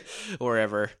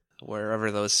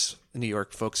wherever those New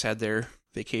York folks had their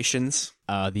vacations.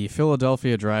 The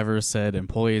Philadelphia driver said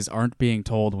employees aren't being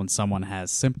told when someone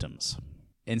has symptoms.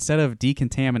 Instead of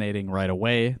decontaminating right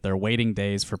away, they're waiting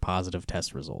days for positive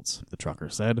test results, the trucker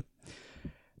said.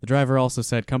 The driver also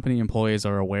said company employees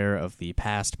are aware of the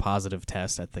past positive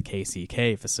test at the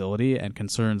KCK facility and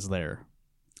concerns there.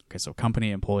 Okay, so company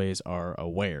employees are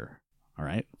aware, all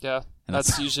right? Yeah, and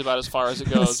that's usually about as far as it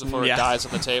goes before it dies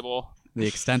on the table. The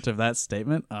extent of that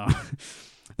statement?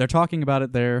 They're talking about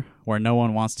it there where no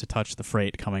one wants to touch the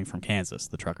freight coming from Kansas,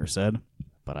 the trucker said.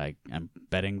 But I'm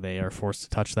betting they are forced to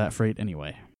touch that freight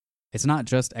anyway. It's not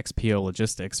just XPO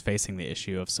Logistics facing the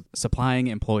issue of supplying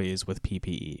employees with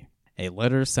PPE. A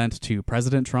letter sent to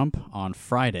President Trump on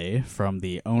Friday from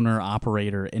the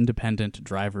Owner-Operator Independent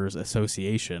Drivers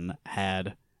Association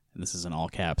had, and this is in all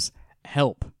caps,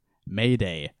 "Help,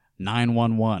 Mayday,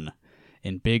 911,"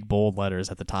 in big bold letters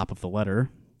at the top of the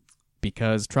letter,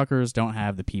 because truckers don't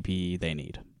have the PPE they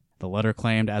need. The letter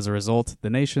claimed, as a result, the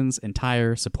nation's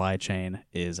entire supply chain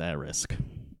is at risk.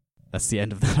 That's the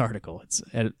end of that article.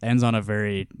 It ends on a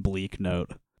very bleak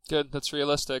note. Good, that's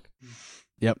realistic.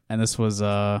 Yep, and this was,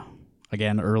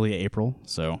 again, early April,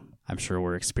 so I'm sure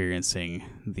we're experiencing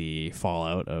the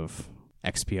fallout of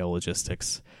XPO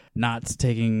Logistics not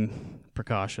taking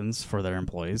precautions for their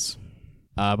employees.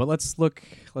 But let's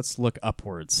look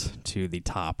upwards to the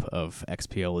top of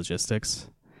XPO Logistics.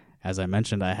 As I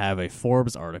mentioned, I have a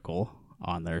Forbes article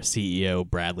on their CEO,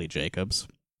 Bradley Jacobs.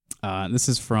 This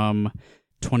is from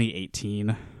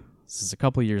 2018. This is a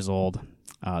couple years old.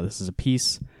 This is a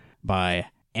piece by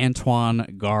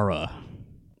Antoine Gara.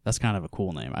 That's kind of a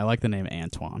cool name. I like the name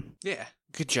Antoine. Yeah,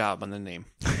 good job on the name.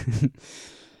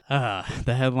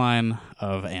 The headline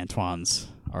of Antoine's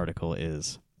article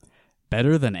is,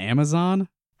 "Better than Amazon?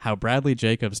 How Bradley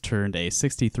Jacobs turned a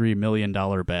 $63 million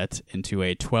bet into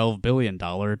a $12 billion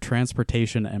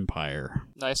transportation empire."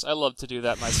 Nice. I love to do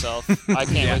that myself. I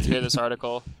can't wait to hear this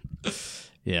article.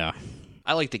 Yeah.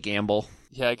 I like to gamble.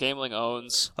 Yeah, gambling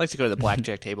owns. I like to go to the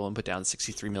blackjack table and put down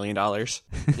 $63 million.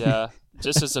 Yeah,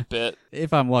 just as a bit.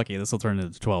 If I'm lucky, this will turn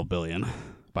into $12 billion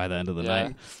by the end of the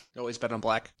night. Always bet on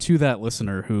black. To that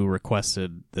listener who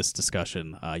requested this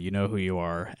discussion, you know who you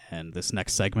are, and this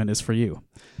next segment is for you.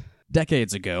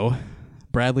 Decades ago,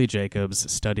 Bradley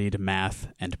Jacobs studied math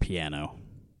and piano,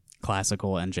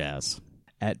 classical and jazz,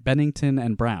 at Bennington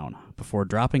and Brown before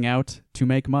dropping out to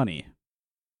make money.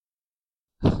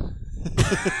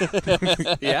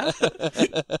 Yeah?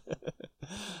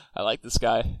 I like this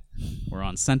guy. We're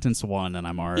on sentence 1, and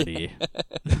I'm already...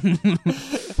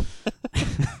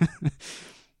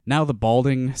 Now the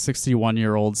balding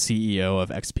 61-year-old CEO of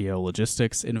XPO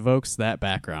Logistics invokes that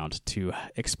background to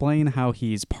explain how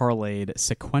he's parlayed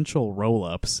sequential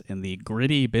roll-ups in the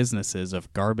gritty businesses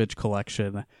of garbage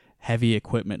collection, heavy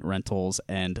equipment rentals,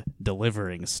 and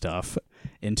delivering stuff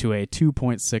into a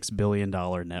 $2.6 billion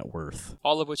net worth.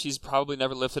 All of which he's probably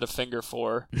never lifted a finger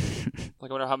for. Like,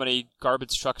 I wonder how many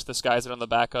garbage trucks this guy's on the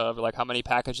back of, or like how many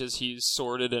packages he's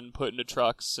sorted and put into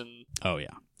trucks. And oh, yeah.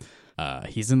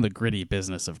 He's in the gritty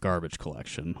business of garbage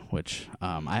collection, which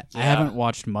I haven't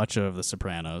watched much of The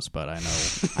Sopranos, but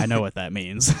I know what that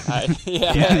means.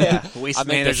 Yeah. Waste I'm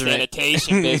in the management.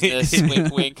 sanitation business.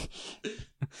 Wink, wink.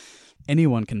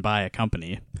 Anyone can buy a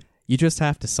company. You just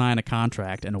have to sign a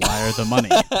contract and wire the money,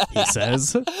 he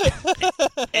says.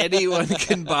 Anyone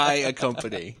can buy a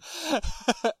company.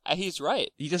 He's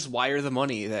right. You just wire the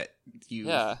money that you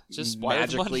just wire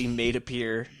the magically money. made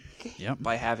appear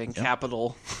by having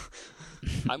capital.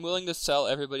 I'm willing to sell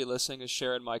everybody listening a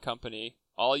share in my company.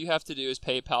 All you have to do is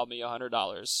PayPal me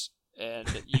 $100,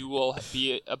 and you will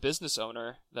be a business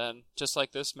owner then, just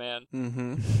like this man.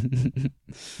 Mm-hmm.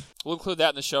 We'll include that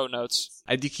in the show notes.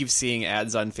 I do keep seeing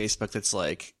ads on Facebook that's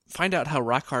like, find out how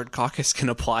Rock Hard Caucus can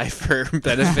apply for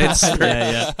benefits for,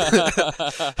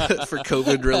 for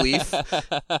COVID relief.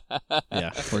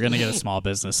 Yeah, we're going to get a small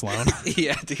business loan.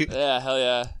 Yeah, dude. Yeah, hell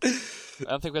yeah. I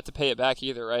don't think we have to pay it back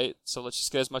either, right? So let's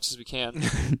just get as much as we can.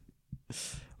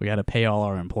 We got to pay all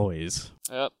our employees.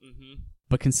 Yep. Mm-hmm.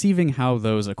 But conceiving how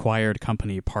those acquired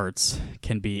company parts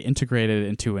can be integrated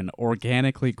into an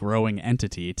organically growing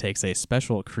entity takes a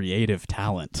special creative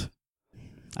talent.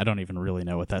 I don't even really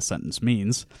know what that sentence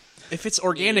means. If it's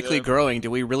organically growing, do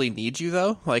we really need you,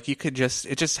 though? Like, you could just...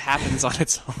 It just happens on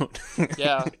its own.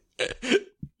 Yeah.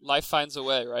 Life finds a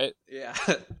way, right? Yeah.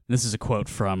 This is a quote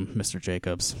from Mr.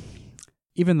 Jacobs.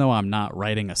 Even though I'm not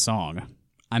writing a song,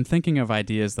 I'm thinking of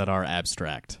ideas that are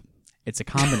abstract. It's a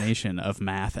combination of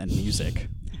math and music.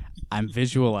 I'm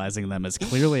visualizing them as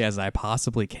clearly as I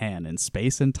possibly can in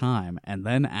space and time, and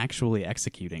then actually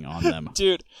executing on them.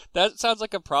 Dude, that sounds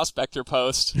like a prospector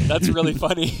post. That's really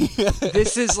funny.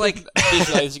 This is like...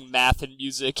 Visualizing math and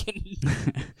music.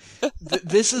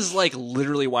 This is like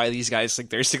literally why these guys think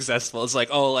they're successful. It's like,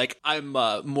 oh, like I'm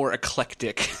more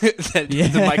eclectic than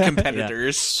my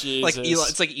competitors. Yeah. Like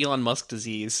it's like Elon Musk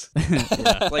disease.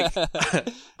 Like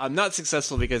I'm not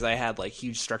successful because I had like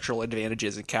huge structural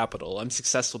advantages in capital. I'm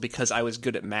successful because I was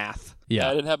good at math. Yeah,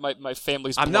 I didn't have my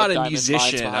family's. I'm not a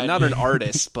musician. I'm not an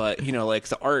artist, but you know, like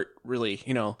the art really,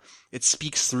 you know, it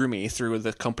speaks through me through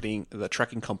the company, the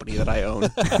trucking company that I own.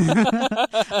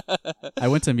 I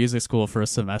went to music school for a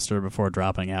semester before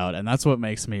dropping out, and that's what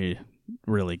makes me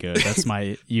really good. That's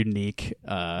my unique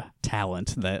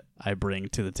talent that I bring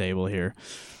to the table here.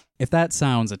 If that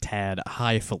sounds a tad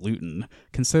highfalutin,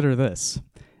 consider this.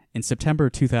 In September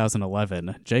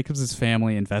 2011, Jacobs'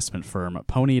 family investment firm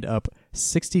ponied up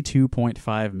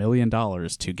 $62.5 million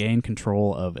to gain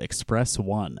control of Express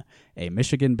One, a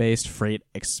Michigan-based freight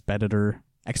expediter,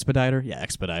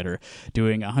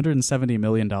 doing $170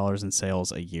 million in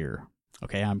sales a year.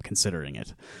 Okay, I'm considering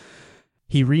it.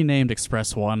 He renamed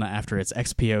Express One after its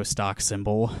XPO stock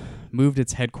symbol, moved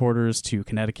its headquarters to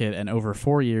Connecticut, and over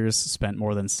 4 years spent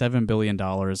more than $7 billion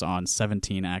on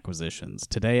 17 acquisitions.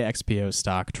 Today, XPO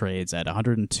stock trades at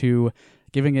 102,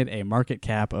 giving it a market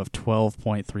cap of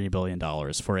 $12.3 billion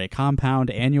for a compound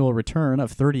annual return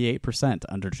of 38%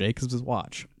 under Jacobs'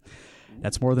 watch.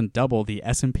 That's more than double the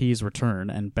S&P's return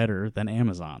and better than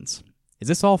Amazon's. Is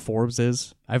this all Forbes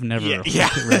is? I've never read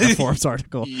a Forbes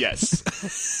article. Yes.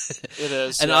 It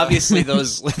is. And obviously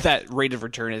that rate of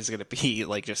return is going to be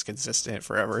like just consistent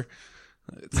forever.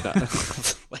 It's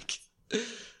not like,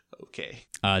 okay.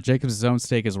 Jacobs' own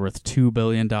stake is worth $2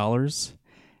 billion,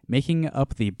 making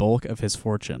up the bulk of his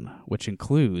fortune, which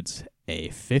includes a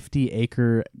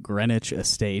 50-acre Greenwich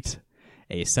estate,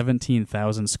 a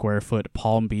 17,000-square-foot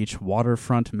Palm Beach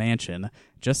waterfront mansion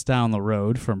just down the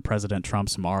road from President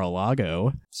Trump's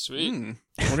Mar-a-Lago. Sweet.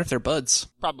 I wonder if they're buds.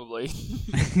 Probably.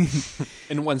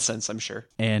 In one sense, I'm sure.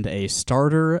 And a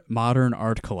starter modern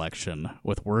art collection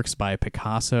with works by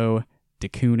Picasso, de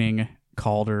Kooning,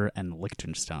 Calder, and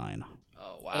Lichtenstein.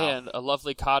 Oh, wow. And a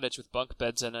lovely cottage with bunk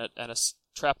beds in it and a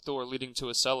trapdoor leading to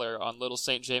a cellar on Little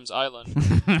St. James Island.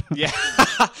 Yeah.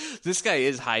 This guy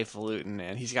is highfalutin,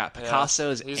 man. He's got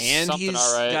Picasso's and he's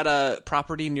got a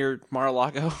property near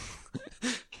Mar-a-Lago.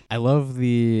 I love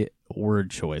the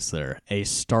word choice there. A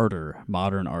starter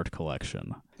modern art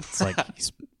collection. It's like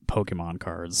these Pokemon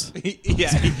cards. Yeah,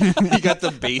 he got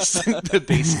the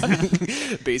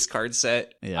base card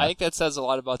set. Yeah. I think that says a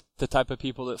lot about the type of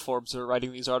people that Forbes are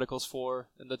writing these articles for,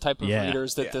 and the type of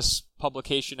readers that this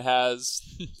publication has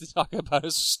to talk about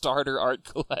a starter art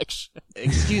collection.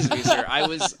 Excuse me, sir. I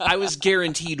was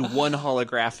guaranteed one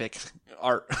holographic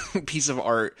art piece of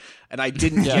art, and I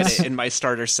didn't get it in my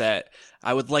starter set.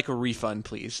 I would like a refund,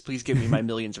 please. Please give me my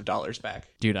millions of dollars back.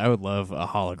 Dude, I would love a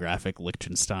holographic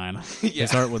Liechtenstein.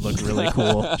 His art would look really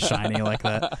cool, shiny like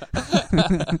that.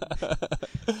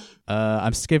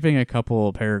 I'm skipping a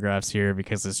couple paragraphs here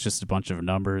because it's just a bunch of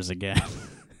numbers again.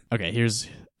 Okay, here's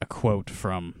a quote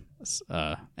from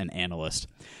an analyst.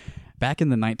 Back in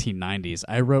the 1990s,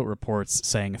 I wrote reports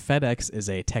saying FedEx is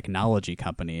a technology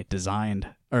company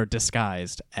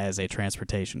disguised as a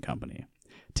transportation company.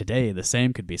 Today, the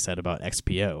same could be said about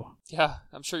XPO. Yeah,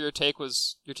 I'm sure your take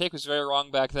was very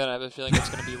wrong back then. I have a feeling it's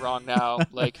going to be wrong now.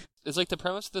 Like, it's like the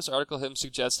premise of this article, him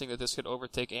suggesting that this could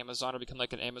overtake Amazon or become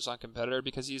like an Amazon competitor,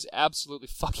 because he's absolutely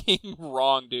fucking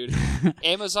wrong, dude.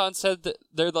 Amazon said that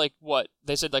they're like, what?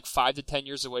 They said like 5 to 10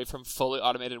 years away from fully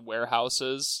automated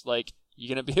warehouses. Like, You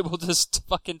gonna be able to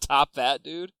fucking top that,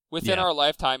 dude? Within Yeah. our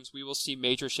lifetimes, we will see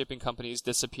major shipping companies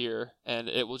disappear, and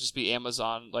it will just be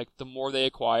Amazon. Like, the more they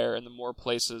acquire and the more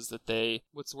places that they...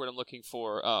 What's the word I'm looking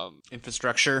for?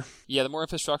 Infrastructure. Yeah, the more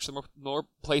infrastructure, the more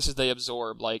places they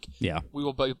absorb. Like, Yeah.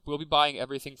 we'll be buying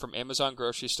everything from Amazon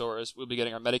grocery stores. We'll be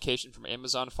getting our medication from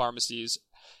Amazon pharmacies.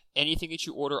 Anything that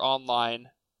you order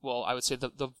online, well, I would say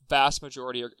the vast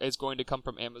majority is going to come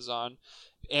from Amazon.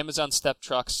 Amazon step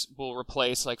trucks will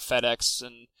replace, like, FedEx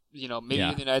and... maybe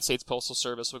Yeah. the United States Postal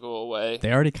Service will go away.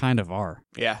 They already kind of are.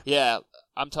 Yeah. Yeah,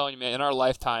 I'm telling you, man, in our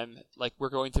lifetime, like, we're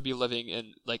going to be living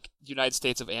in, like, United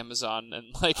States of Amazon, and,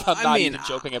 like, I'm not even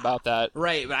joking about that.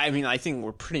 Right, but I mean, I think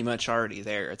we're pretty much already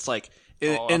there. It's like,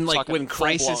 I'm and like talking when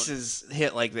crisis full-blown. is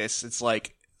hit like this, it's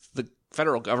like the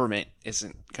federal government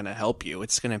isn't going to help you.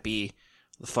 It's going to be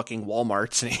the fucking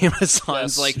Walmarts and Amazons.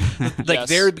 Yes. Like Yes.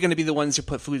 they're going to be the ones who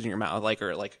put food in your mouth,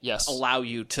 or Yes. allow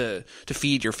you to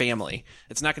feed your family.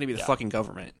 It's not going to be the fucking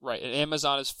government. Right, and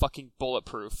Amazon is fucking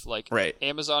bulletproof. Like, Right.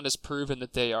 Amazon has proven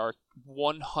that they are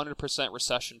 100%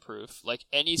 recession-proof. Like,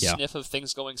 any Yeah. sniff of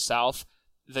things going south,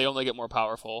 they only get more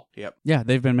powerful. Yep. Yeah,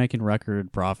 they've been making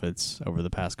record profits over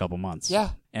the past couple months.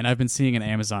 Yeah. And I've been seeing an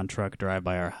Amazon truck drive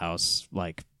by our house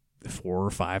like 4 or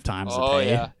 5 times a Oh,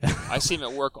 day. yeah. I see them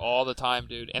at work all the time,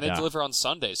 dude. And they Yeah. deliver on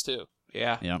Sundays, too.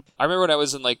 Yeah. Yeah. I remember when I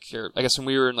was in, like, I guess when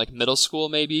we were in, like, middle school,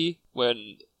 maybe,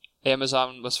 when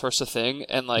Amazon was first a thing,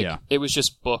 and, like, Yeah. it was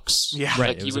just books. Yeah. Right,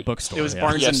 Like, it you was a would- bookstore. It was yeah.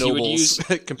 Barnes Yes, and you would Noble's use-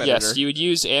 competitor. Yes, you would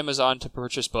use Amazon to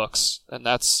purchase books, and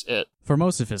that's it. For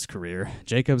most of his career,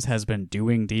 Jacobs has been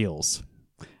doing deals,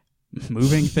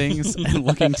 moving things, and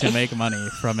looking to make money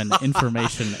from an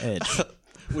information edge.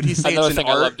 Would he say Another it's an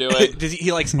thing I art? love doing.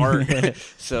 He likes art,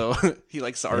 so he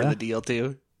likes the art Yeah. of the deal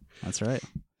too. That's right.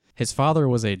 His father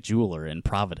was a jeweler in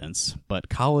Providence, but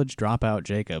college dropout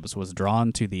Jacobs was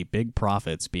drawn to the big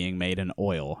profits being made in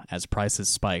oil as prices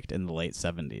spiked in the late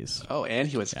 70s. Oh, and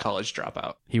he was a college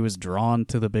dropout. He was drawn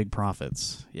to the big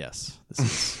profits. Yes.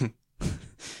 This is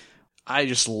I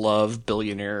just love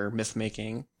billionaire myth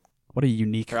making. what a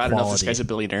unique Or I don't know if this quality. guy's a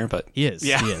billionaire, but He is.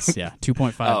 Yeah. He is. Yeah.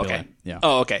 2.5 Oh, okay. billion. Yeah.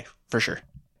 Oh, okay, for sure.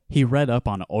 He read up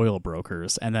on oil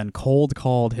brokers and then cold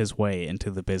called his way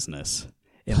into the business,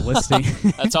 enlisting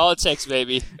That's all it takes,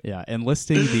 baby.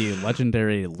 enlisting the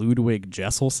legendary Ludwig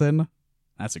Jesselson.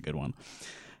 That's a good one.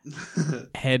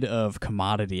 Head of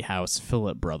commodity house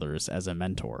Philip Brothers as a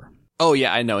mentor. Oh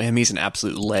yeah, I know him. He's an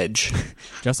absolute ledge.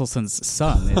 Jesselson's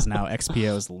son is now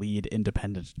XPO's lead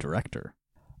independent director.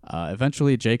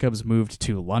 Eventually, Jacobs moved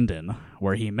to London,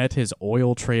 where he met his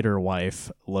oil trader wife,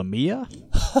 Lamia?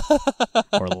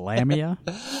 Or Lamia?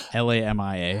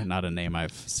 Lamia, not a name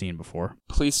I've seen before.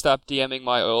 Please stop DMing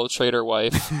my oil trader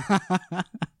wife.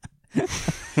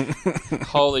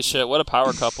 Holy shit, what a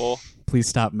power couple. Please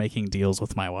stop making deals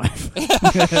with my wife.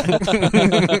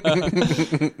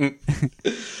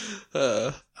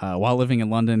 While living in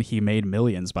London, he made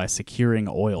millions by securing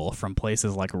oil from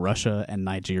places like Russia and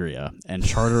Nigeria and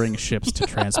chartering ships to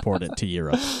transport it to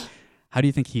Europe. How do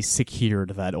you think he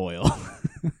secured that oil?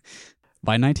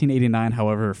 By 1989,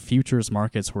 however, futures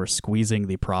markets were squeezing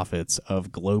the profits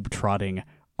of globe-trotting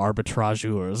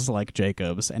arbitrageurs like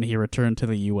Jacobs, and he returned to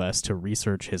the U.S. to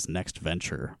research his next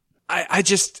venture. I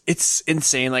just, it's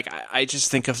insane. Like, I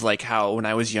just think of like how when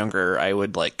I was younger, I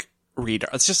would like read,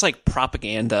 it's just like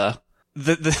propaganda.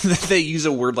 They use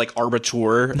a word like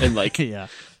arbiter and like, Yeah.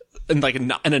 in like in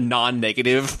a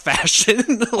non-negative fashion.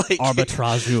 Like,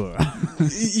 Arbitrageur.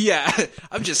 yeah,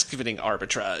 I'm just committing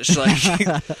arbitrage.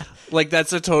 Like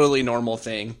that's a totally normal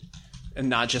thing, and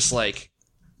not just like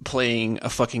playing a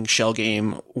fucking shell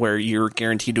game where you're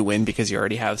guaranteed to win because you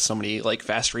already have so many like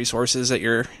vast resources at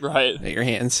your Right.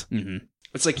 hands. Mm-hmm.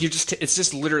 It's like it's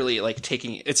just literally like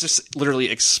it's just literally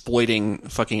exploiting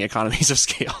fucking economies of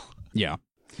scale. Yeah.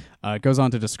 It goes on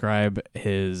to describe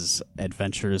his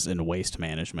adventures in waste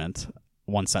management.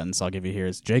 One sentence I'll give you here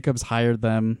is Jacobs hired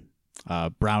them,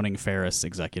 Browning Ferris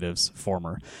executives,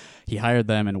 former. He hired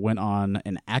them and went on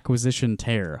an acquisition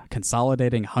tear,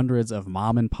 consolidating hundreds of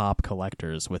mom-and-pop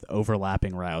collectors with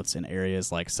overlapping routes in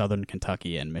areas like southern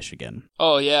Kentucky and Michigan.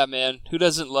 Oh, yeah, man. Who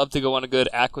doesn't love to go on a good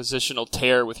acquisitional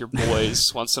tear with your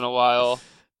boys once in a while?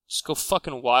 Just go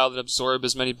fucking wild and absorb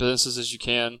as many businesses as you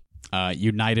can.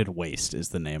 United Waste is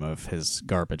the name of his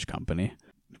garbage company.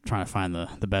 I'm trying to find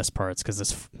the best parts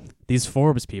because these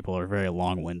Forbes people are very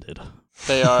long-winded.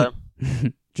 They are.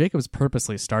 Jacobs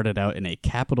purposely started out in a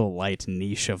capital light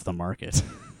niche of the market.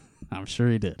 I'm sure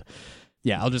he did.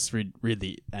 Yeah, I'll just read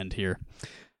the end here.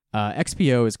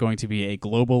 XPO is going to be a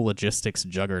global logistics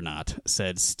juggernaut,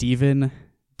 said Stephen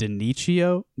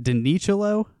Denicolo?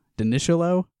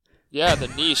 Yeah, the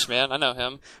niche, man. I know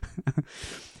him.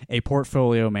 a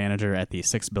portfolio manager at the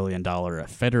 $6 billion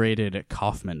Federated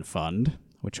Kaufman Fund,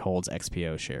 which holds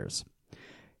XPO shares.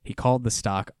 He called the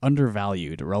stock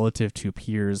undervalued relative to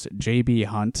peers J.B.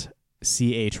 Hunt,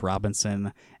 C.H.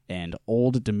 Robinson, and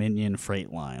Old Dominion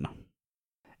Freight Line.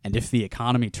 And if the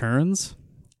economy turns,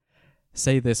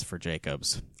 say this for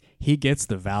Jacobs. He gets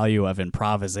the value of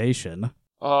improvisation.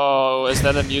 Oh, is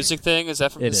that a music thing? Is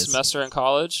that from It his is. semester in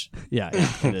college? Yeah,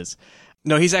 it is.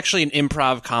 No, he's actually an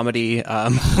improv comedy.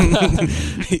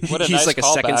 What a He's nice like a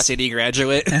Second callback. City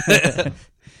graduate.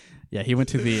 Yeah, he went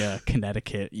to the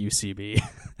Connecticut UCB.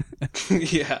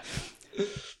 Yeah.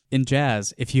 In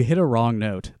jazz, if you hit a wrong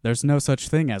note, there's no such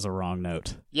thing as a wrong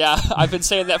note. Yeah, I've been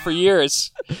saying that for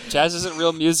years. Jazz isn't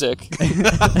real music.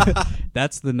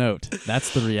 That's the note.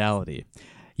 That's the reality.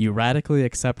 You radically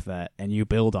accept that, and you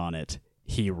build on it.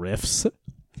 He riffs.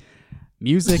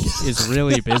 Music is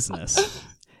really business.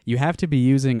 You have to be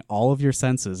using all of your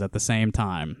senses at the same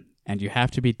time, and you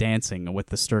have to be dancing with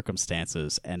the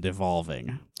circumstances and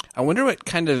evolving. I wonder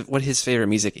what his favorite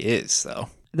music is, though.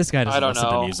 This guy doesn't I don't listen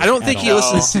know. to music. I don't at think he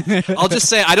all. listens. I'll just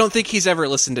say I don't think he's ever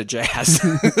listened to jazz.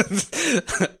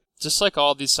 Just like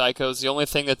all these psychos, the only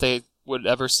thing that they would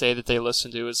ever say that they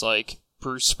listen to is like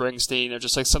Bruce Springsteen or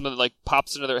just like something that like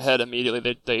pops into their head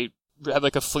immediately. They have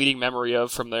like a fleeting memory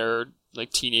of from their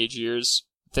like teenage years.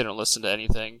 They don't listen to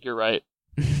anything. You're right.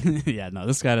 Yeah, no,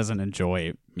 this guy doesn't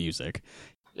enjoy music.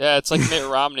 Yeah, it's like Mitt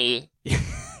Romney.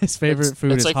 His favorite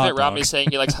food it's is like hot Mitt Romney dog.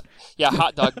 saying he likes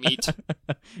hot dog meat.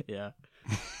 Yeah.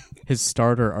 His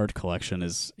starter art collection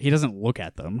is, he doesn't look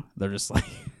at them. They're just like,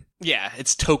 Yeah,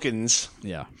 it's tokens.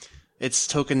 yeah. It's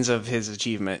tokens of his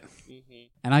achievement.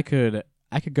 And I could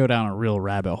go down a real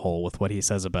rabbit hole with what he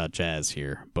says about jazz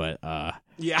here, but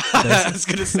Yeah, I was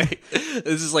gonna say this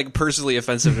is like personally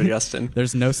offensive to Justin.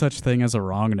 there's no such thing as a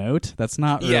wrong note. That's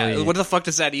not really. Yeah, what the fuck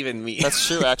does that even mean? That's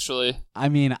true, actually. I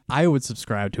mean, I would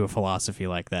subscribe to a philosophy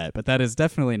like that, but that is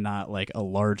definitely not like a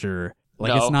larger.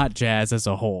 Like, No. it's not jazz as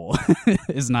a whole.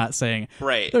 Is not saying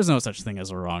Right. there's no such thing as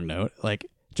a wrong note. Like,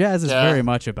 jazz is Yeah. very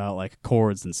much about like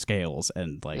chords and scales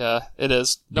and like. Yeah, it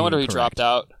is. No being wonder he correct. dropped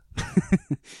out.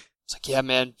 It's like, yeah,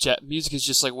 man, music is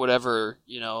just like whatever,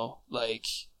 like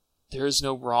there is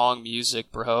no wrong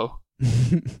music, bro.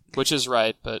 Which is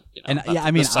right, but And, yeah,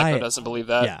 I mean, the psycho I- doesn't believe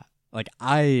that. Yeah, like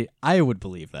I would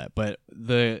believe that, but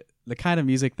the kind of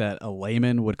music that a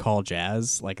layman would call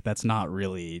jazz, like that's not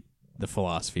really the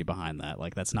philosophy behind that.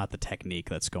 Like that's not the technique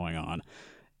that's going on.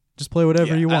 Just play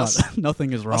whatever Yeah, you I want.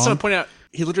 Nothing is wrong. Also, to point out,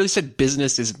 he literally said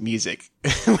business is music.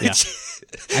 Which,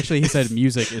 Actually, he said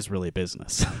music is really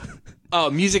business. oh,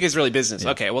 music is really business.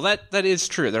 Okay, well that is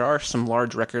true. There are some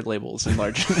large record labels and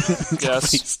large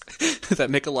companies that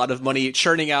make a lot of money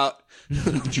churning out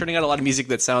a lot of music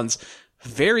that sounds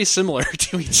very similar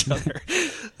to each other.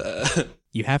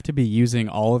 You have to be using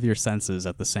all of your senses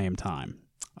at the same time.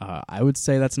 I would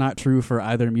say that's not true for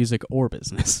either music or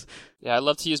business. Yeah, I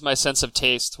love to use my sense of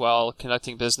taste while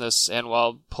conducting business and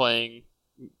while playing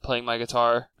my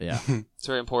guitar. Yeah. It's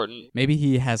very important. Maybe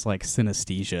he has like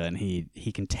synesthesia and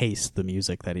he can taste the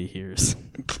music that he hears.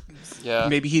 Yeah,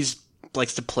 Maybe he's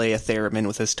likes to play a theremin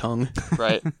with his tongue.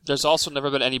 right. There's also never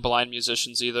been any blind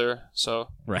musicians either, so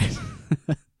Right.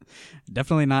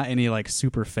 Definitely not any like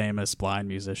super famous blind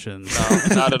musicians.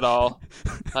 no, not at all.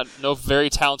 No very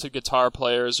talented guitar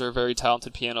players or very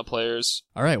talented piano players.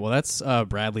 All right, well that's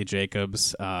Bradley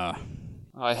Jacobs. Oh,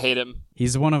 I hate him.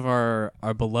 He's one of our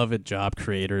beloved job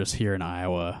creators here in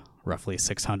Iowa. Roughly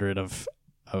 600 of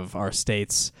our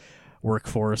state's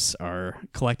workforce are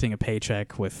collecting a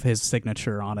paycheck with his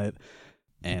signature on it,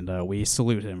 and we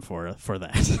salute him for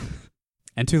that.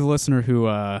 And to the listener who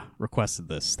requested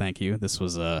this, thank you. This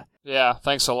was Yeah,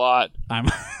 thanks a lot. I'm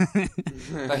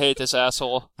I hate this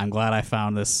asshole. I'm glad I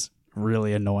found this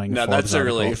really annoying. No, Forbes that's a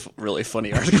really article. really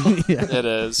funny article. Yeah. It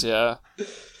is, yeah.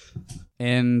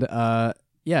 And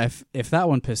yeah, if that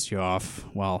one pissed you off,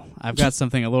 well, I've got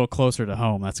something a little closer to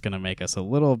home that's going to make us a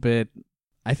little bit,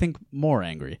 I think, more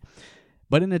angry,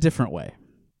 but in a different way.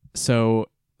 So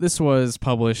this was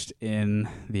published in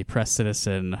the Press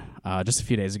Citizen just a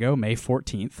few days ago, May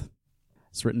 14th.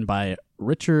 It's written by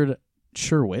Richard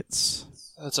Cherwitz.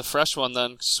 That's a fresh one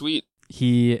then. Sweet.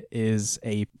 He is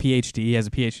a PhD. He has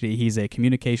a PhD. He's a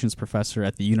communications professor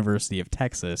at the University of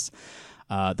Texas.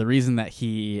 The reason that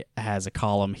he has a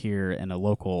column here in a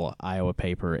local Iowa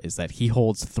paper is that he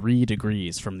holds 3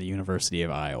 degrees from the University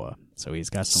of Iowa. So he's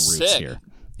got some roots Sick. here.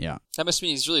 Yeah. That must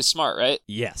mean he's really smart, right?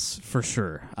 Yes, for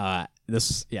sure.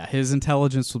 His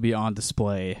intelligence will be on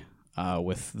display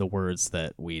with the words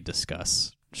that we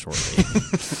discuss shortly.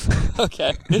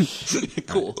 Okay.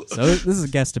 Cool. So this is a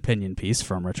guest opinion piece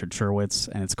from Richard Cherwitz,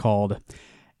 and it's called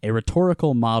A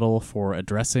rhetorical model for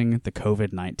addressing the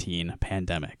COVID-19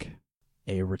 pandemic.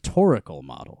 A rhetorical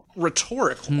model.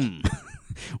 Rhetorical?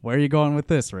 Where are you going with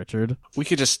this, Richard? We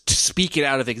could just speak it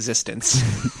out of existence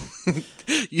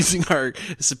using our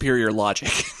superior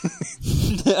logic.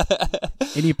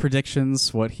 Any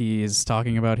predictions what he's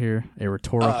talking about here? A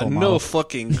rhetorical model? No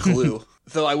fucking clue.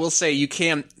 Though I will say you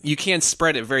can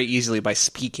spread it very easily by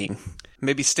speaking.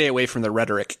 Maybe stay away from the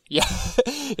rhetoric. Yeah.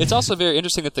 It's also very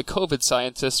interesting that the COVID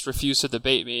scientists refuse to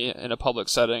debate me in a public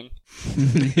setting.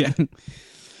 Yeah.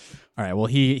 All right, well,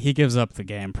 he gives up the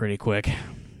game pretty quick.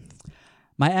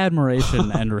 My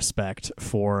admiration and respect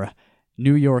for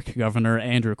New York Governor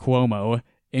Andrew Cuomo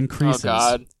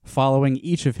increases following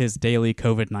each of his daily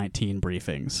COVID-19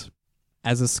 briefings.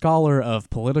 As a scholar of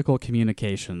political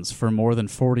communications for more than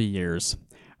 40 years,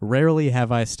 rarely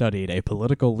have I studied a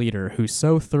political leader who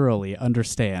so thoroughly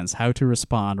understands how to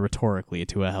respond rhetorically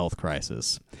to a health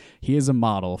crisis. He is a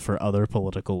model for other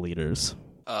political leaders.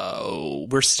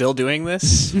 We're still doing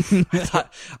this?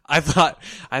 I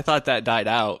thought that died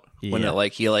out when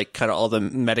he cut all the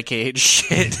Medicaid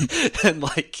shit and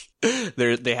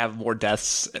they have more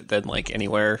deaths than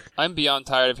anywhere. I'm beyond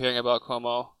tired of hearing about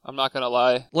Cuomo. I'm not gonna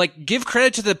lie. Give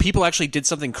credit to the people who actually did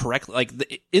something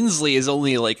correctly. Inslee is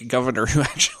only a governor who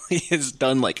actually has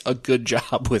done a good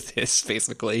job with this,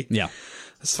 basically. Yeah.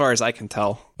 As far as I can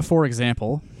tell. For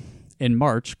example, in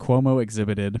March, Cuomo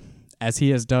exhibited, as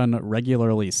he has done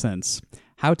regularly since,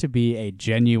 how to be a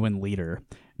genuine leader,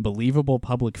 believable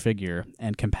public figure,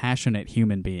 and compassionate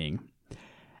human being,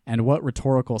 and what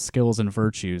rhetorical skills and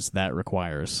virtues that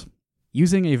requires.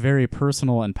 Using a very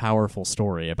personal and powerful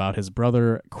story about his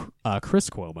brother,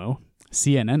 Chris Cuomo,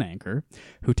 CNN anchor,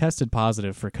 who tested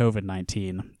positive for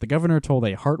COVID-19, the governor told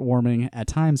a heartwarming, at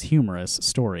times humorous,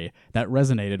 story that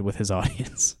resonated with his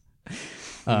audience.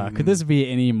 Could this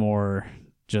be any more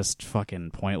just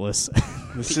fucking pointless?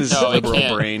 This is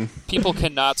liberal brain. People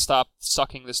cannot stop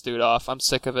sucking this dude off. I'm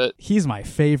sick of it. He's my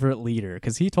favorite leader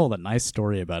because he told a nice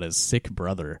story about his sick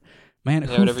brother. Man,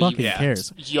 who fucking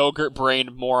cares? Yogurt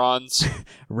brained morons.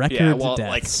 Record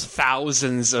deaths.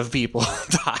 Thousands of people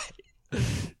died.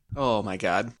 Oh my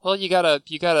god. Well, you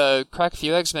gotta crack a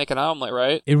few eggs, make an omelet,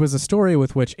 right? It was a story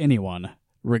with which anyone,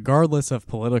 regardless of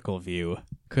political view,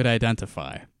 could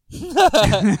identify.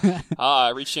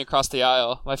 Reaching across the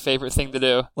aisle. My favorite thing to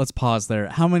do. Let's pause there.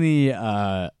 How many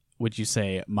would you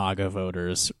say MAGA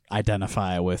voters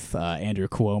identify with Andrew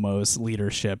Cuomo's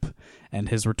leadership and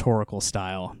his rhetorical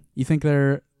style? You think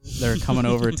they're coming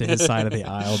over to his side of the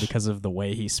aisle because of the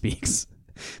way he speaks?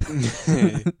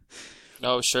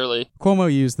 No, surely.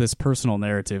 Cuomo used this personal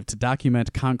narrative to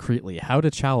document concretely how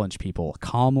to challenge people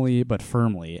calmly but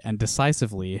firmly and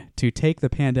decisively to take the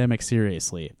pandemic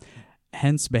seriously,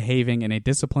 hence behaving in a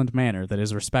disciplined manner that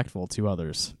is respectful to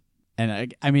others.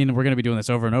 And I mean, we're going to be doing this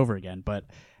over and over again, but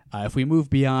if we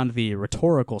move beyond the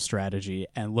rhetorical strategy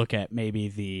and look at maybe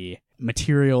the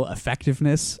material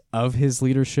effectiveness of his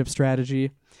leadership strategy,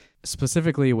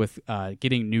 specifically with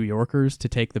getting New Yorkers to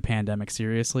take the pandemic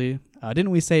seriously,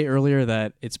 didn't we say earlier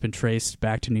that it's been traced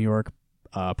back to New York,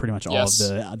 pretty much all of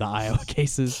the Iowa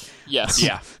cases? Yes.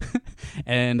 Yeah.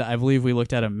 And I believe we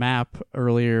looked at a map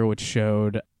earlier which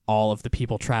showed all of the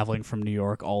people traveling from New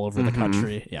York all over the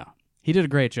country. Yeah. He did a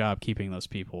great job keeping those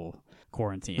people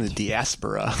quarantined. The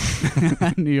diaspora.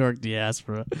 New York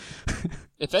diaspora.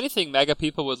 If anything, MAGA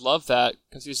people would love that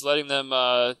because he's letting them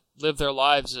live their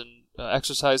lives and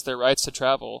exercise their rights to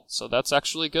travel. So that's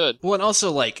actually good. Well, and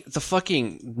also, the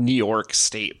fucking New York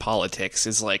state politics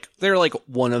is, they're,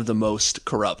 one of the most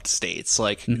corrupt states.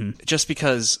 Just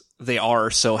because they are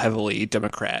so heavily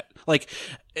Democrat.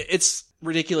 It's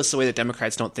ridiculous the way that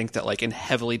Democrats don't think that, in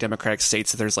heavily Democratic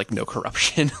states, there's, no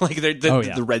corruption.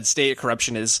 The red state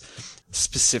corruption is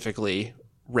specifically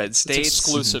red states. It's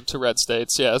exclusive to red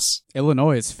states, yes.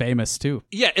 Illinois is famous, too.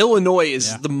 Yeah, Illinois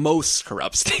is the most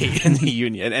corrupt state in the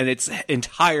union, and it's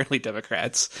entirely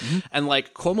Democrats. And,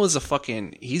 Cuomo's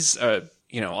he's a,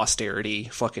 austerity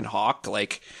fucking hawk.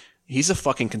 He's a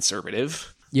fucking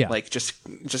conservative. Yeah.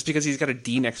 Just because he's got a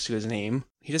D next to his name,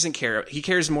 he doesn't care. He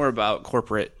cares more about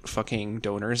corporate fucking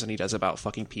donors than he does about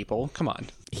fucking people. Come on.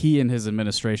 He and his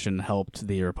administration helped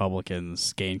the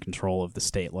Republicans gain control of the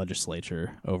state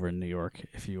legislature over in New York,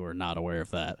 if you were not aware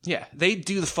of that. Yeah, they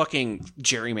do the fucking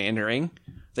gerrymandering.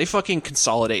 They fucking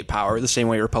consolidate power the same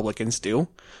way Republicans do.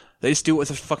 They just do it with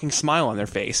a fucking smile on their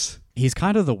face. He's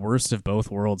kind of the worst of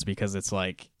both worlds because it's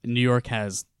New York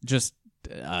has just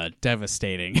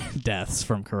devastating deaths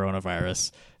from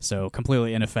coronavirus, so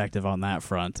completely ineffective on that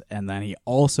front. And then he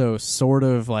also sort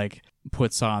of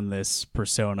puts on this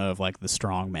persona of the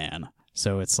strong man.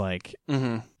 So it's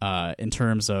in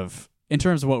terms of in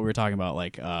terms of what we were talking about,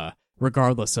 like,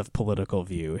 regardless of political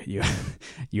view,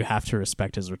 you have to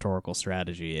respect his rhetorical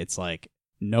strategy. It's like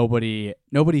nobody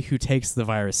who takes the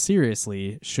virus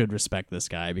seriously should respect this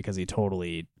guy because he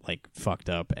totally like fucked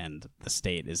up and the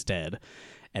state is dead.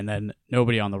 And then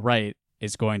nobody on the right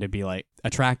is going to be like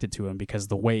attracted to him because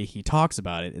the way he talks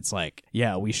about it, it's like,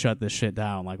 yeah, we shut this shit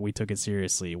down, like we took it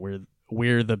seriously.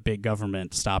 We're the big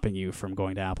government stopping you from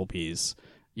going to Applebee's,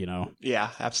 you know? Yeah,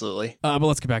 absolutely. But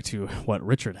let's get back to what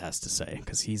Richard has to say,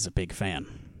 because he's a big fan.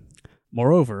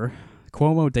 Moreover,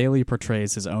 Cuomo daily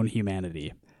portrays his own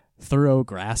humanity, thorough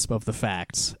grasp of the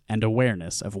facts, and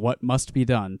awareness of what must be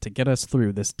done to get us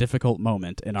through this difficult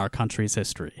moment in our country's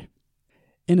history.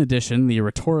 In addition, the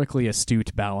rhetorically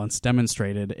astute balance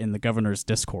demonstrated in the governor's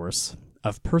discourse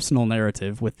of personal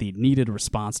narrative with the needed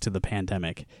response to the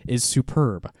pandemic is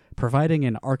superb, providing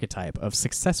an archetype of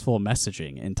successful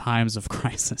messaging in times of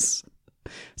crisis.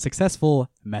 Successful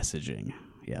messaging.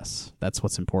 Yes, that's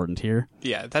what's important here.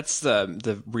 Yeah, that's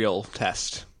the real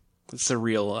test. It's the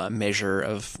real measure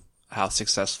of how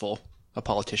successful a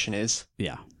politician is.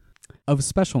 Yeah. Of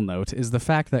special note is the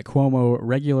fact that Cuomo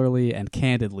regularly and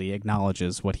candidly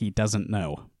acknowledges what he doesn't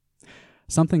know.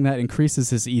 Something that increases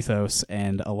his ethos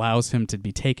and allows him to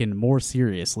be taken more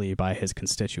seriously by his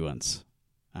constituents.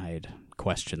 I'd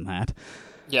question that.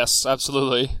 Yes,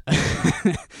 absolutely.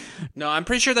 No, I'm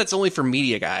pretty sure that's only for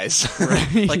media guys.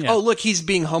 Right? Like, Yeah. oh, look, he's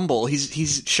being humble.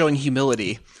 He's showing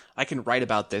humility. I can write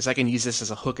about this. I can use this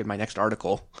as a hook in my next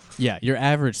article. Yeah, your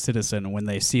average citizen, when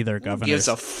they see their governor... Who gives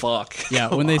a fuck? Yeah,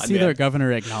 Come when they on, see man. their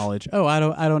governor acknowledge, oh, I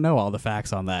don't know all the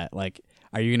facts on that. Like,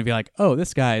 are you going to be like, oh,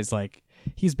 this guy's like,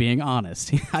 he's being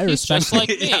honest. I He's respect just like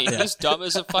him. me. Yeah. He's dumb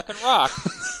as a fucking rock.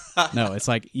 No, it's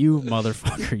like, you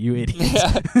motherfucker, you idiot.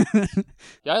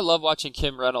 Yeah, I love watching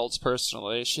Kim Reynolds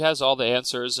personally. She has all the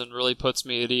answers and really puts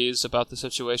me at ease about the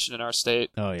situation in our state.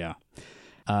 Oh, yeah.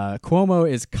 Cuomo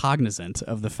is cognizant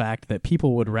of the fact that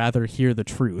people would rather hear the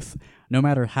truth, no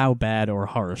matter how bad or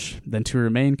harsh, than to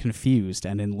remain confused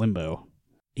and in limbo.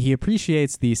 He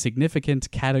appreciates the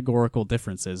significant categorical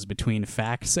differences between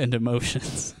facts and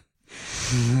emotions.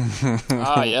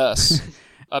 Ah, yes.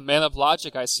 A man of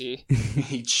logic, I see.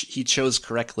 He chose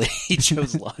correctly. He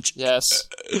chose logic. Yes.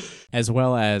 As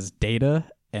well as data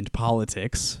and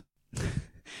politics,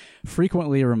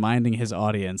 frequently reminding his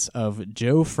audience of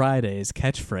Joe Friday's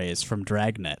catchphrase from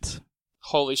Dragnet.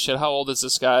 Holy shit, how old is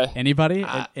this guy? Anybody?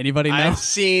 Anybody know? I've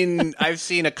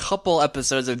seen a couple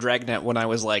episodes of Dragnet when I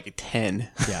was like 10.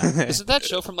 Yeah. Isn't that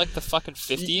show from like the fucking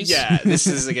 50s? Yeah, this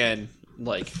is again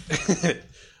like this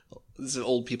is an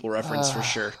old people reference for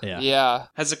sure. Yeah. Yeah.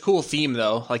 Has a cool theme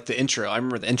though, like the intro. I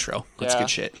remember the intro. That's Yeah. good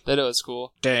shit. That was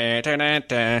cool. Da, da, da,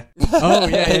 da. Oh,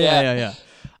 yeah.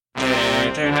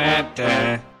 Da, da,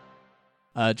 da,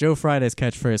 da. Joe Friday's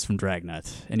catchphrase from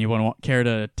Dragnet. Anyone care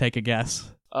to take a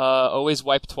guess? Always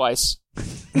wipe twice.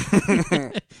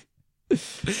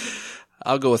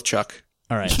 I'll go with Chuck.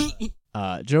 All right.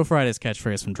 Joe Friday's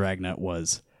catchphrase from Dragnet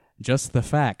was, "Just the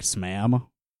facts, ma'am."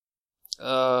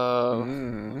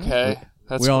 Okay.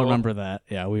 That's we all cool. remember that.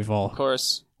 Yeah, Of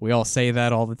course. we all say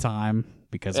that all the time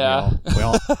because Yeah.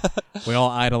 we all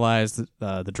idolize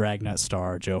the Dragnet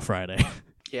star Joe Friday.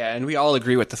 Yeah, and we all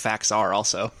agree what the facts are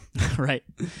also. Right.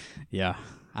 Yeah.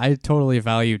 I totally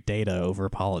value data over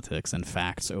politics and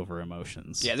facts over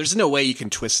emotions. Yeah, there's no way you can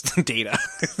twist the data.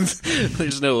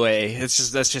 There's no way.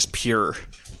 That's just pure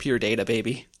data,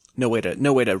 baby. No way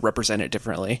to represent it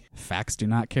differently. Facts do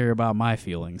not care about my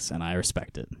feelings, and I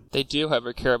respect it. They do,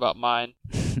 however, care about mine.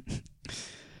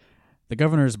 The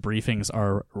governor's briefings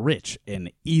are rich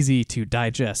in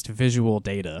easy-to-digest visual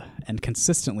data and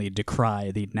consistently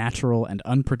decry the natural and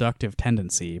unproductive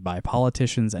tendency by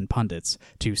politicians and pundits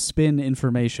to spin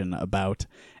information about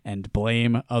and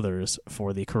blame others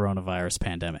for the coronavirus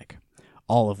pandemic,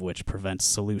 all of which prevents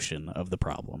solution of the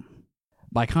problem.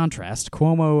 By contrast,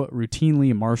 Cuomo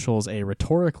routinely marshals a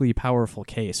rhetorically powerful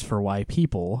case for why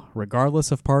people,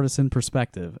 regardless of partisan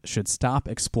perspective, should stop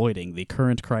exploiting the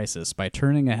current crisis by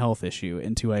turning a health issue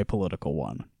into a political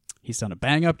one. He's done a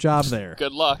bang-up job there.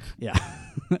 Good luck. Yeah.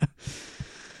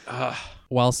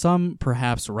 While some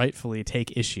perhaps rightfully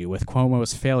take issue with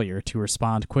Cuomo's failure to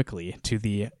respond quickly to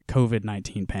the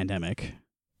COVID-19 pandemic,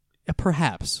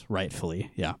 perhaps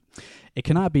rightfully, yeah, it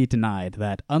cannot be denied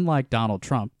that, unlike Donald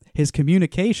Trump, his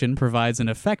communication provides an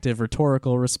effective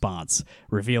rhetorical response,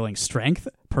 revealing strength,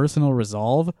 personal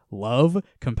resolve, love,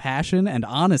 compassion, and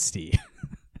honesty.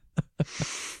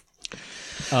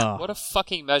 What a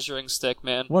fucking measuring stick,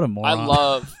 man. What a moron. I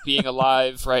love being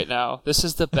alive right now. This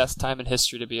is the best time in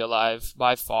history to be alive,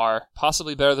 by far.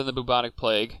 Possibly better than the bubonic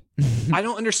plague. I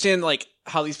don't understand, like,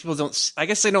 how these people don't, I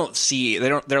guess they don't see,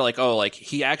 they're like, oh, like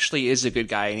he actually is a good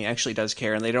guy and he actually does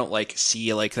care, and they don't like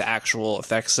see like the actual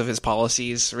effects of his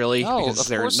policies really, No, because of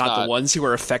they're course not not. the ones who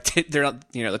are affected. They're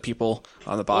not, the people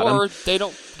on the bottom. Or they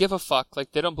don't give a fuck.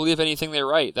 Like, they don't believe anything they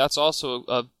write. That's also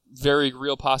a very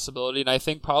real possibility, and I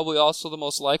think probably also the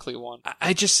most likely one.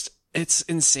 It's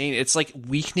insane. It's like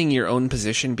weakening your own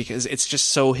position because it's just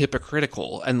so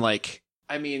hypocritical. And like,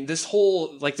 I mean, this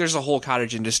whole, like, there's a whole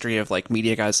cottage industry of like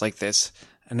media guys like this,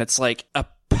 and it's like a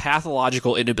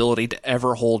pathological inability to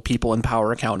ever hold people in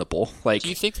power accountable. Like, Do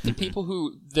you think that the people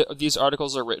who these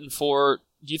articles are written for,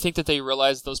 do you think that they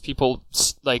realize those people,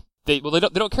 like, they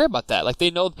don't care about that? Like,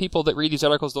 they know the people that read these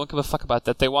articles don't give a fuck about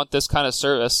that. They want this kind of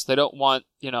service. They don't want,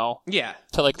 yeah,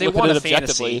 to like they look want at a it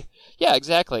objectively. fantasy. Yeah,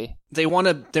 exactly. They want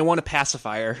a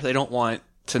pacifier. They don't want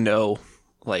to know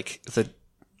like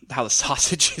how the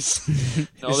sausage is.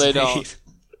 No, is they made. don't.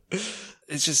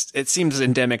 It's just, it seems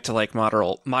endemic to like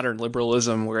modern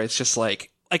liberalism, where it's just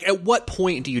like at what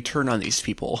point do you turn on these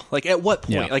people? Like at what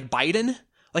point? Yeah. Like Biden?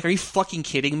 Like, are you fucking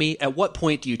kidding me? At what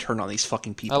point do you turn on these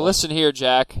fucking people? Now listen here,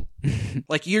 Jack.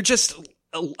 Like, you're just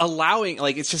allowing,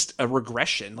 like, it's just a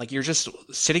regression. Like, you're just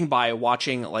sitting by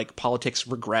watching like politics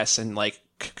regress and like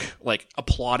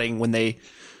applauding when they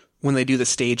do the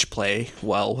stage play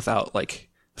well without like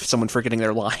someone forgetting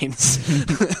their lines.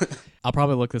 I'll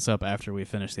probably look this up after we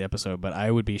finish the episode, but I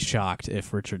would be shocked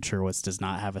if Richard Sherwitz does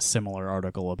not have a similar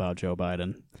article about Joe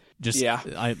Biden. Just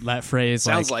that phrase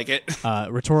Sounds like it.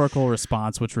 Rhetorical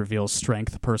response which reveals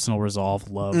strength, personal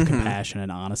resolve, love, compassion,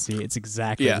 and honesty. It's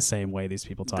exactly the same way these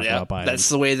people talk about Biden. That's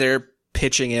the way they're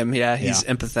pitching him. Yeah, he's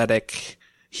empathetic.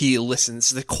 He listens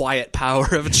to the quiet power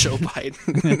of Joe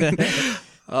Biden.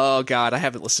 Oh, God, I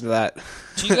haven't listened to that.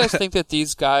 Do you guys think that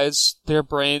these guys, their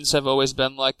brains have always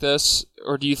been like this?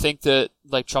 Or do you think that,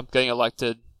 like, Trump getting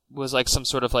elected was, like, some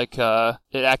sort of, like,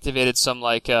 it activated some,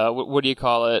 like, what do you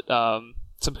call it?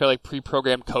 Some kind of, like,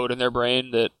 pre-programmed code in their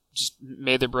brain that just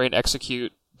made their brain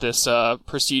execute this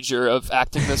procedure of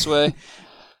acting this way?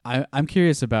 I'm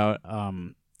curious about,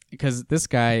 because this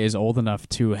guy is old enough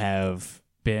to have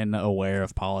been aware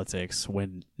of politics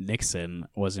when Nixon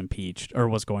was impeached, or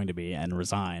was going to be, and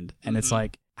resigned. And it's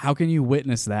like, how can you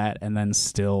witness that and then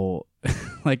still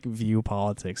like view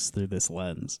politics through this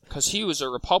lens? Because he was a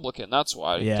Republican, that's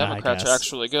why. Yeah, Democrats are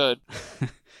actually good.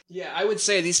 Yeah, I would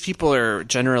say these people are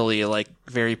generally like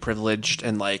very privileged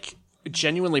and like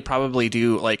genuinely probably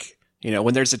do like,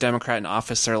 when there's a Democrat in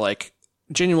office, they're like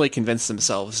genuinely convince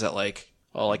themselves that like,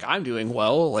 oh, like I'm doing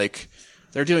well, like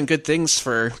they're doing good things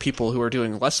for people who are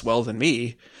doing less well than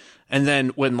me. And then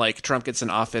when like Trump gets in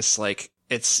office, like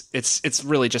it's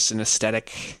really just an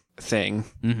aesthetic thing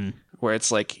where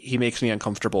it's like he makes me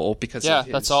uncomfortable because of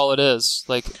his... that's all it is.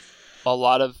 Like, a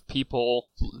lot of people,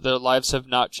 their lives have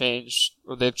not changed,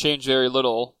 or they've changed very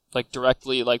little, like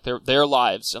directly, like their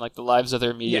lives and like the lives of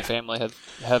their immediate family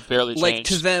have barely changed. Like,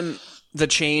 to them, the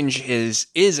change is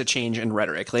a change in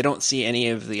rhetoric. They don't see any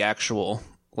of the actual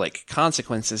like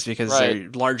consequences because they're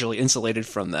largely insulated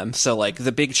from them. So like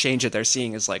the big change that they're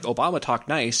seeing is like Obama talked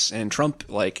nice and Trump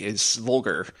like is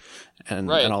vulgar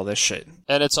and all this shit.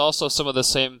 And it's also some of the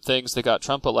same things that got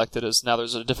Trump elected. Is now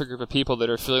there's a different group of people that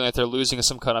are feeling like they're losing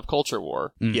some kind of culture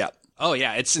war. Yeah. Oh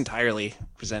yeah, it's entirely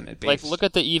resentment based. Like, look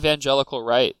at the evangelical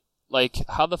right. Like,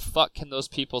 how the fuck can those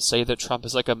people say that Trump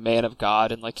is like a man of God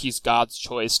and like he's God's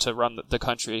choice to run the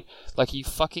country? Like, are you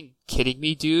fucking kidding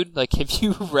me, dude? Like, have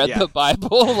you read the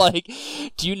Bible? Like,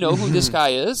 do you know who this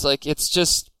guy is? Like, it's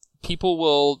just,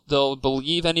 they'll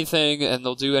believe anything and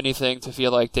they'll do anything to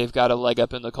feel like they've got a leg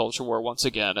up in the culture war once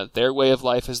again. And their way of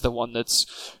life is the one that's,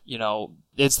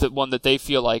 it's the one that they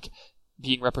feel like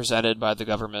being represented by the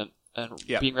government and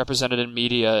being represented in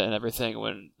media and everything,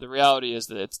 when the reality is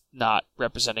that it's not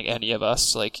representing any of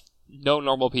us. Like, no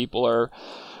normal people are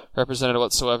represented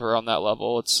whatsoever on that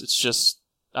level. It's just,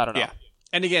 I don't know. Yeah.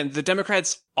 And again, the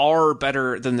Democrats are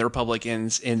better than the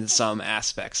Republicans in some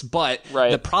aspects. But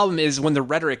the problem is when the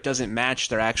rhetoric doesn't match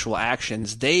their actual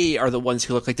actions, they are the ones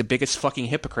who look like the biggest fucking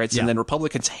hypocrites, and then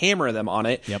Republicans hammer them on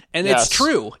it. Yep. And it's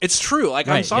true. It's true. Like,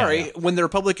 I'm sorry, when the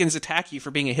Republicans attack you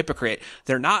for being a hypocrite,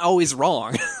 they're not always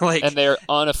wrong. Like, and they're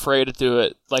unafraid to do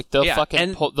it. Like, they'll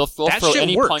fucking they'll throw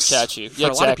any punch at you. For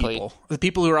a lot of people. The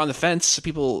people who are on the fence,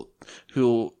 people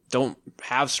who don't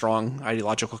have strong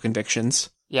ideological convictions.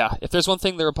 Yeah, if there's one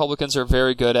thing the Republicans are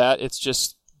very good at, it's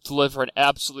just delivering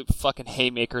absolute fucking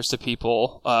haymakers to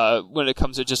people when it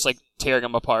comes to just, like, tearing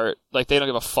them apart. Like, they don't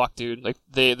give a fuck, dude. Like,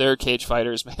 they're cage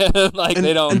fighters, man. Like,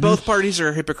 they don't... And both parties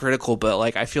are hypocritical, but,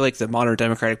 like, I feel like the modern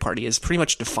Democratic Party is pretty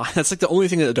much defined... That's, like, the only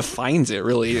thing that defines it,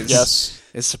 really, is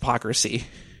hypocrisy.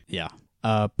 Yeah.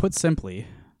 Put simply,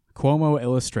 Cuomo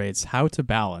illustrates how to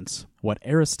balance what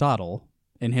Aristotle,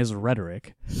 in his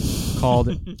rhetoric, called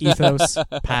ethos,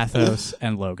 pathos,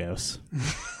 and logos.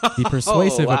 The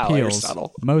persuasive appeals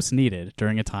Aristotle. most needed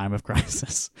during a time of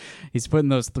crisis. He's putting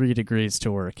those 3 degrees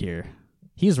to work here.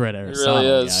 He's read Aristotle,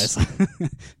 really is. guys.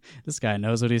 This guy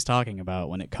knows what he's talking about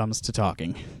when it comes to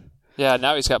talking. Yeah,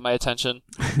 now he's got my attention.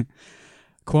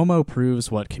 Cuomo proves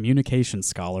what communication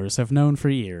scholars have known for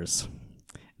years,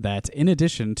 that in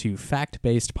addition to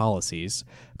fact-based policies,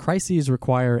 crises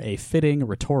require a fitting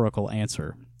rhetorical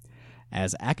answer.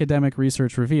 As academic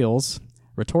research reveals,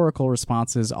 rhetorical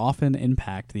responses often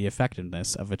impact the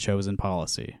effectiveness of a chosen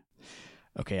policy.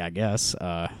 Okay, I guess.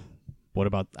 What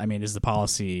about, is the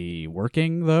policy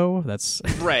working, though? That's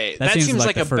right. That seems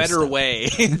like a better way.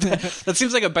 That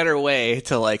seems like a better way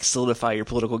to, like, solidify your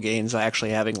political gains by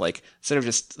actually having, like, instead of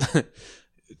just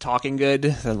talking good,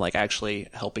 than, like, actually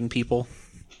helping people.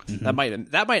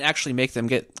 Mm-hmm. That might actually make them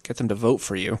get them to vote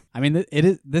for you. I mean,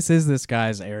 this is this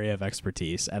guy's area of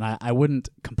expertise, and I wouldn't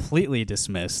completely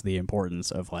dismiss the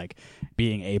importance of, like,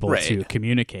 being able to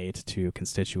communicate to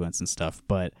constituents and stuff,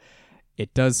 but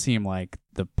it does seem like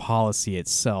the policy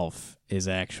itself is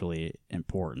actually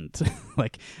important.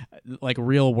 like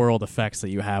real world effects that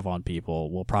you have on people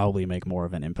will probably make more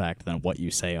of an impact than what you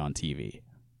say on TV.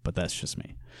 But that's just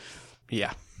me.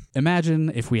 Yeah. Imagine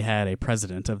if we had a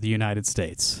president of the United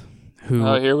States who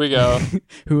here we go.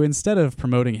 who, instead of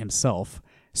promoting himself,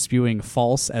 spewing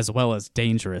false as well as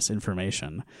dangerous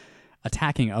information,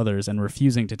 attacking others and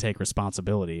refusing to take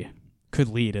responsibility, could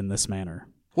lead in this manner.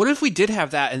 What if we did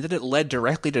have that and then it led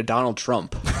directly to Donald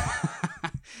Trump?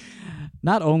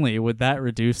 Not only would that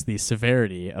reduce the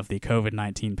severity of the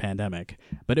COVID-19 pandemic,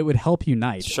 but it would help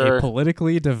unite a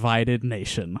politically divided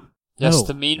nation. Yes,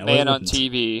 the mean man on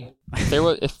TV.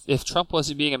 If Trump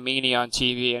wasn't being a meanie on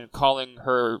TV and calling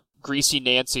her Greasy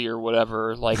Nancy or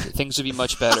whatever, like, things would be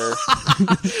much better.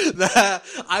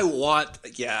 I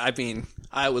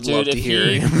would love to hear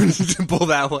him pull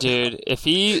that one. Dude, if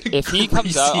he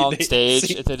comes out on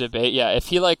stage at the debate, if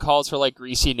he, like, calls her, like,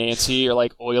 Greasy Nancy or,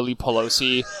 like, Oily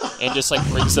Pelosi and just, like,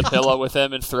 brings the pillow with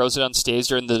him and throws it on stage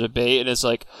during the debate and is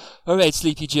like, all right,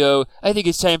 Sleepy Joe, I think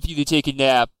it's time for you to take a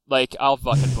nap. Like, I'll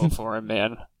fucking vote for him,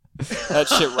 man. That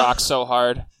shit rocks so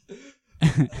hard.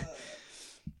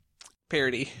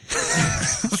 Parody.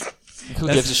 Who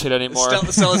gives a shit anymore?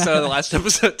 Stella said in the last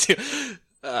episode, too.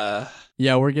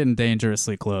 Yeah, we're getting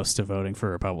dangerously close to voting for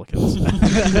Republicans.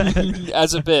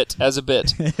 As a bit.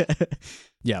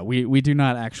 Yeah, we do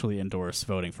not actually endorse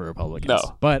voting for Republicans.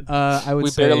 No. But I would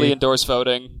say... We barely endorse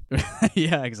voting.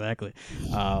 Yeah, exactly.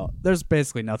 There's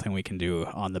basically nothing we can do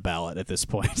on the ballot at this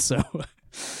point, so...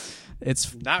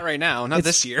 It's not right now, not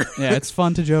this year. Yeah, it's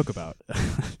fun to joke about.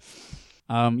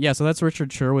 So that's Richard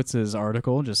Sherwitz's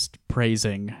article, just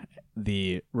praising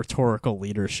the rhetorical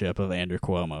leadership of Andrew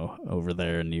Cuomo over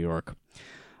there in New York.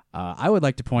 I would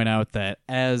like to point out that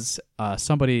as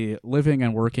somebody living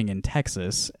and working in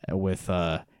Texas with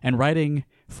and writing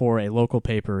for a local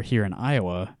paper here in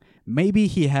Iowa, maybe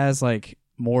he has, like,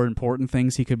 more important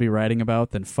things he could be writing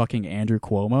about than fucking Andrew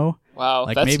Cuomo. Wow,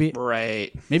 like, that's maybe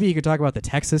right. Maybe you could talk about the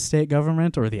Texas state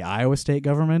government or the Iowa state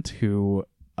government, who...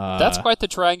 that's quite the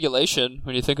triangulation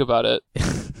when you think about it.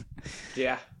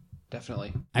 Yeah,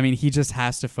 definitely. I mean, he just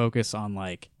has to focus on,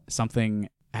 like, something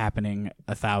happening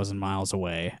 1,000 miles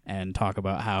away and talk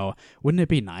about how, wouldn't it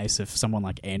be nice if someone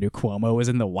like Andrew Cuomo was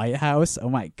in the White House? Oh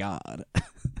my God.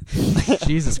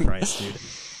 Jesus Christ, dude.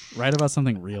 Write about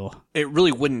something real. It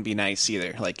really wouldn't be nice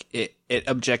either. Like, it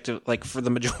objective, like, for the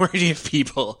majority of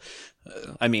people,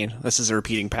 this is a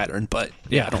repeating pattern, but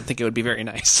I don't think it would be very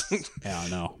nice. Yeah,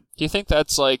 no. Do you think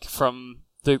that's, like, from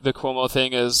the Cuomo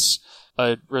thing is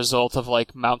a result of,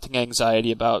 like, mounting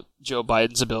anxiety about Joe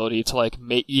Biden's ability to, like,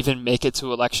 even make it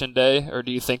to Election Day? Or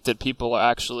do you think that people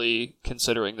are actually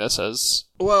considering this as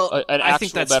an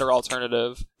actual better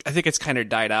alternative? I think it's kind of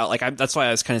died out. Like, that's why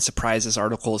I was kind of surprised this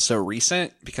article is so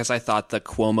recent, because I thought the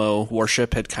Cuomo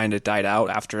worship had kind of died out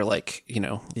after, like,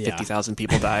 50,000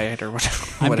 people died or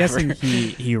whatever. I'm guessing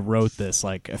he wrote this,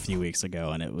 like, a few weeks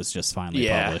ago and it was just finally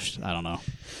published. I don't know.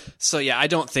 So, I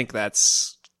don't think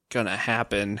that's going to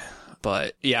happen.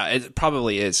 But, it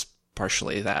probably is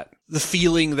partially that. The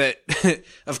feeling that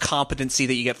of competency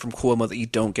that you get from Cuomo that you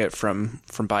don't get from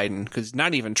Biden, because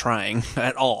not even trying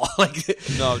at all.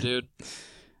 No, dude.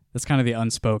 That's kind of the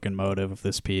unspoken motive of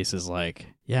this piece is like,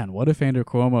 and what if Andrew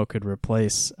Cuomo could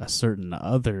replace a certain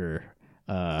other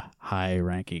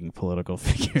high-ranking political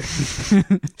figure?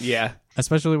 Yeah.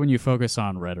 Especially when you focus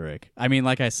on rhetoric. I mean,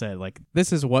 like I said, like,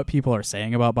 this is what people are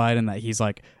saying about Biden, that he's,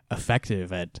 like,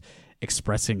 effective at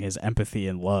expressing his empathy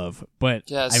and love. But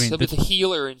yes, I mean, he'll be the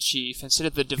healer in chief instead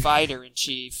of the divider in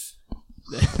chief.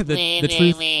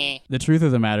 the truth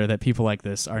of the matter that people like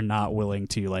this are not willing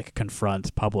to like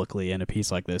confront publicly in a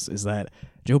piece like this is that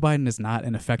Joe Biden is not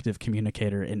an effective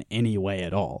communicator in any way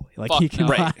at all. Like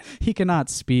he cannot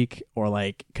speak or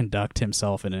like conduct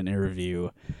himself in an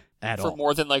interview at all for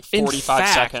more than like 45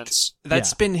 seconds.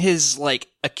 That's been his like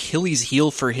Achilles heel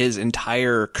for his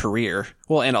entire career.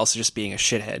 Well, and also just being a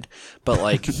shithead. But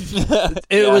like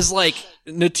it was like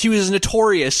he was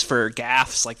notorious for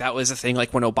gaffes. Like that was a thing.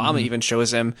 Like when Obama even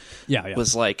shows him,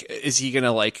 was like, is he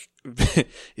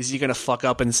gonna fuck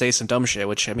up and say some dumb shit?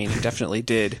 Which I mean, he definitely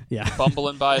did. Yeah,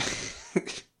 bumbling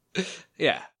Biden.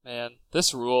 Yeah, man,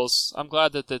 this rules. I'm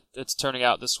glad that it's turning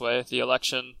out this way. The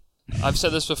election. I've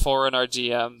said this before in our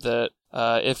DM that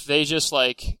if they just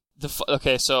like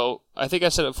okay, so I think I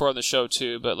said it before on the show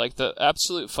too, but like the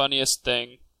absolute funniest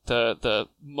thing, the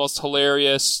most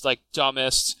hilarious, like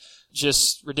dumbest,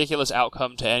 just ridiculous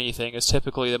outcome to anything is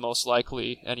typically the most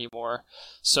likely anymore.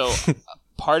 So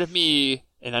part of me,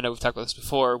 and I know we've talked about this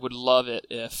before, would love it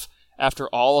if after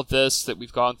all of this that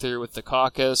we've gone through with the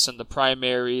caucus and the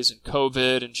primaries and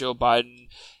COVID and Joe Biden,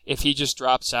 if he just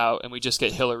drops out and we just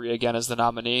get Hillary again as the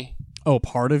nominee. Oh,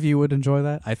 part of you would enjoy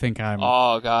that? I think I'm...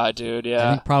 Oh, God, dude, yeah.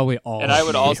 I think probably all and I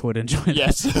would also would enjoy that.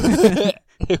 Yes.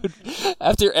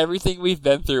 After everything we've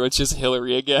been through, it's just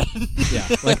Hillary again. Yeah,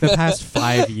 like the past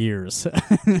 5 years.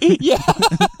 Yeah.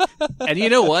 And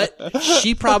you know what?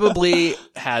 She probably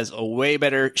has a way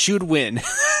better... She would win.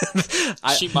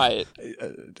 She might.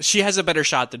 She has a better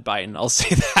shot than Biden, I'll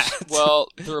say that. Well,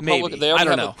 the Republicans... I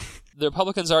don't know. The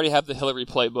Republicans already have the Hillary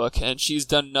playbook, and she's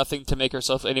done nothing to make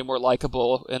herself any more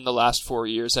likable in the last 4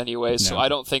 years anyway, so I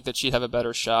don't think that she'd have a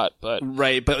better shot. But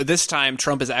right, but this time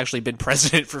Trump has actually been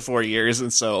president for 4 years,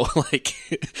 and so like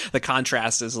the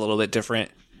contrast is a little bit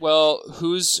different. Well,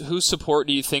 whose support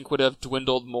do you think would have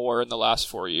dwindled more in the last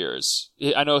 4 years?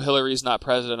 I know Hillary's not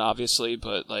president, obviously,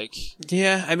 but like...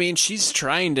 Yeah, I mean, she's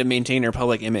trying to maintain her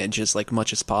public image as like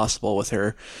much as possible with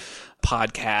her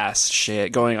podcast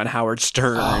shit going on Howard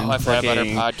Stern. Oh, I forgot about her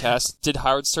podcast. Did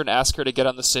Howard Stern ask her to get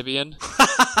on the Sybian?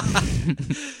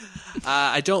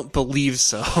 I don't believe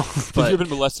so. Have But you ever been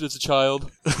molested as a child?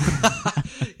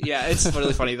 yeah, it's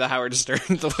really funny, the Howard Stern,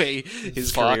 the way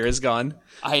his career has gone.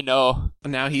 I know.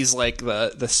 Now he's like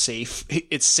the safe.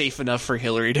 It's safe enough for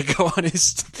Hillary to go on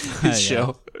his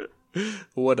show.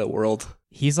 What a world.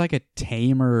 He's like a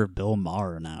tamer Bill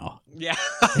Maher now. Yeah.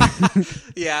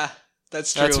 Yeah.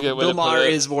 That's true. That's a good way Bill to put Maher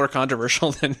it. is more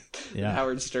controversial than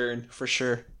Howard Stern, for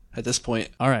sure, at this point.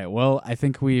 All right. Well, I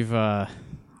think we've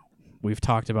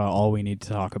talked about all we need to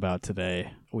talk about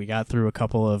today. We got through a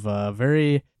couple of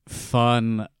very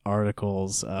fun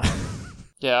articles.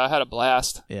 Yeah, I had a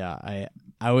blast. Yeah,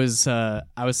 I was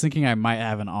thinking I might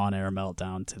have an on-air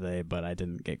meltdown today, but I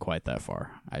didn't get quite that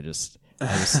far. I just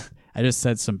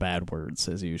said some bad words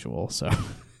as usual. So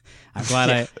I'm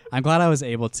glad I was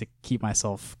able to keep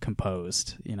myself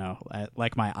composed. You know,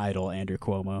 like my idol Andrew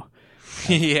Cuomo.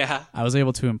 Yeah, I was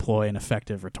able to employ an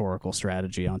effective rhetorical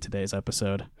strategy on today's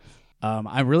episode.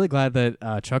 I'm really glad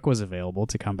that Chuck was available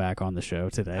to come back on the show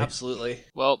today. absolutely.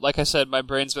 Well, like I said, my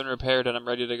brain's been repaired and I'm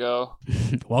ready to go.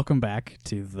 Welcome back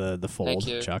to the fold, Thank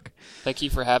you. Chuck. Thank you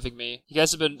for having me. You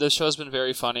guys this show's been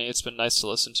very funny. It's been nice to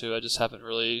listen to. I just haven't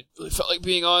really felt like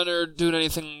being on or doing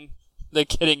anything like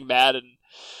getting mad and,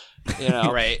 you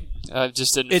know. Right. I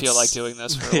just didn't feel like doing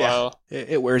this for a while.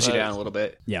 It wears you down a little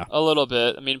bit. Yeah. A little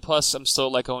bit. I mean, plus I'm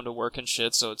still like going to work and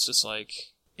shit, so it's just like,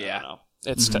 I don't know.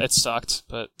 It sucked,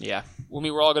 but yeah. I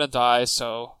mean, we're all gonna die,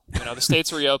 so you know the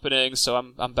state's reopening, so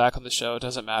I'm back on the show. It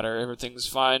doesn't matter. Everything's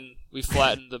fine. We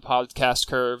flattened the podcast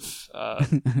curve.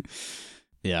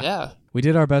 Yeah. We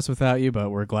did our best without you,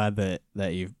 but we're glad that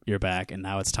you're back, and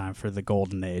now it's time for the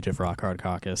golden age of Rock Hard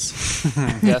Caucus.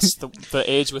 Yes, the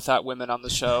age without women on the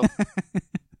show.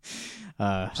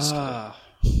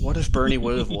 What if Bernie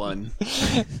would have won?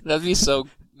 That'd be so.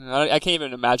 I can't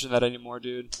even imagine that anymore,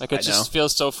 dude. Like it just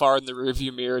feels so far in the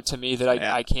rearview mirror to me that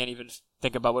I can't even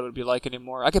think about what it would be like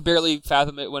anymore. I could barely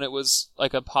fathom it when it was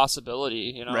like a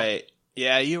possibility, you know? Right.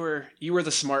 Yeah, you were the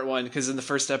smart one, because in the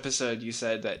first episode you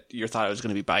said that you thought it was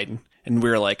going to be Biden, and we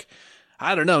were like,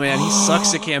 I don't know, man. He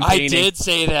sucks at campaigning. I did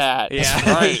say that. Yeah.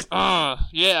 That's right.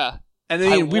 Yeah. And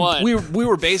then we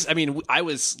were based. I mean, I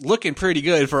was looking pretty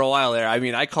good for a while there. I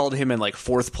mean, I called him in like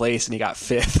 4th place, and he got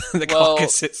 5th in the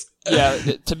caucuses. Yeah.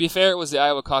 To be fair, it was the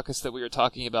Iowa caucus that we were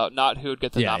talking about, not who would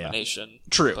get the nomination. Yeah.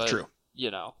 True. But, true.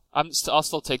 You know, I'll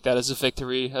still take that as a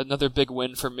victory. Another big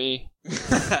win for me.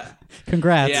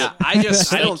 Congrats. Yeah, I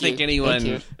don't think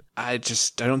anyone. I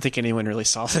don't think anyone really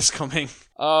saw this coming.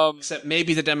 Except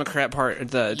maybe the Democrat part,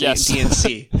 the yes.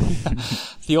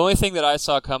 DNC. The only thing that I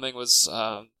saw coming was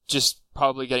just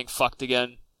probably getting fucked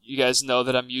again. You guys know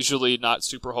that I'm usually not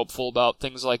super hopeful about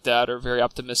things like that or very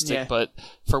optimistic, but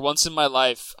for once in my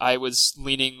life, I was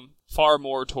leaning far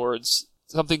more towards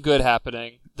something good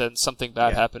happening than something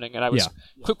bad happening, and I was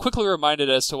quickly reminded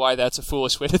as to why that's a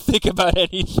foolish way to think about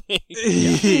anything.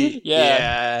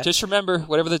 Just remember,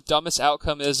 whatever the dumbest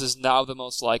outcome is now the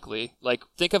most likely. Like,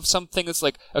 think of something that's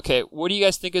like, okay, what do you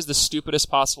guys think is the stupidest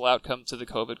possible outcome to the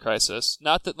COVID crisis?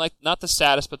 Not the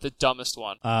saddest, but the dumbest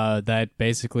one. That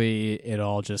basically it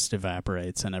all just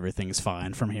evaporates and everything's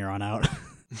fine from here on out.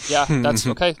 Yeah, that's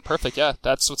okay. Perfect. Yeah,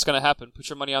 that's what's going to happen. Put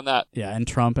your money on that. Yeah, and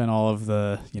Trump and all of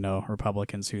the,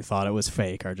 Republicans who thought it was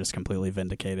fake are just completely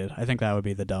vindicated. I think that would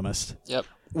be the dumbest. Yep.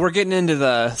 We're getting into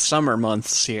the summer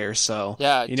months here, so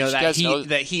that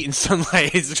heat and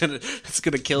sunlight is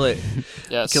gonna kill it.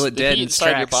 Yes, kill it dead in its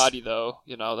inside tracks. your body, though,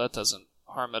 that doesn't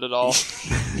harm it at all.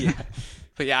 Yeah.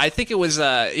 But yeah, I think it was,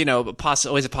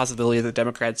 always a possibility that the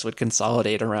Democrats would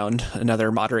consolidate around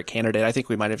another moderate candidate. I think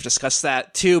we might have discussed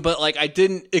that too, but I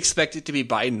didn't expect it to be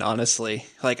Biden, honestly.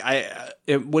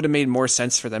 It would have made more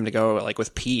sense for them to go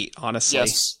with Pete, honestly.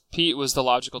 Yes, Pete was the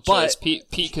logical choice.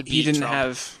 But Pete could beat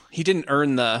Trump. He didn't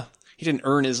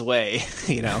earn his way,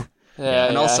 Yeah,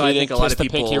 and also I think a lot of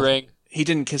people. Pinky ring. He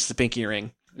didn't kiss the pinky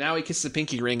ring. Now he kissed the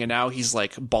pinky ring, and now he's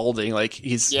balding.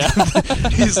 He's he's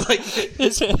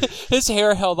his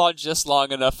hair held on just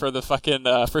long enough for the fucking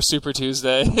for Super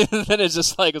Tuesday. And then it's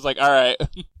just all right.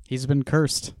 He's been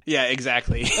cursed. Yeah,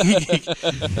 exactly.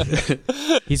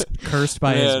 He's cursed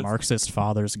by his Marxist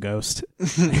father's ghost.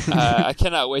 I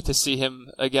cannot wait to see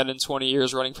him again in 20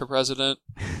 years running for president.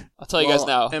 I'll tell you guys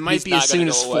now. It might be as soon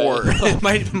as 4.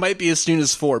 It might be as soon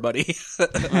as 4, buddy.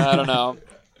 I don't know.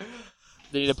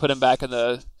 They need to put him back in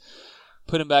the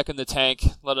tank.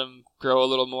 Let him grow a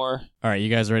little more. All right, you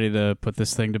guys ready to put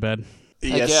this thing to bed?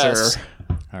 Yes, sir.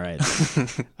 All right.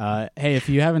 Hey, if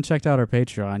you haven't checked out our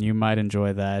Patreon, you might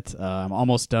enjoy that. I'm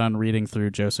almost done reading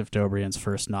through Joseph Dobrian's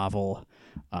first novel.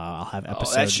 I'll have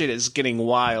episodes. That shit is getting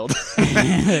wild.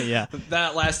 Yeah.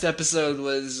 That last episode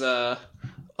was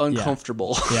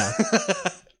uncomfortable. Yeah.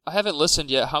 I haven't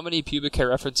listened yet. How many pubic hair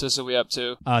references are we up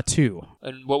to? 2.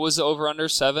 And what was the over-under?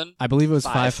 7? I believe it was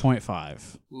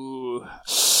 5.5. Ooh.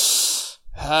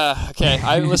 Okay,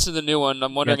 I haven't listened to the new one.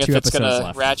 I'm wondering if it's going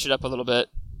to ratchet up a little bit.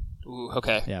 Ooh,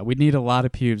 okay. Yeah, we'd need a lot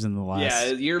of pubes in the last. Yeah,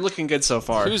 you're looking good so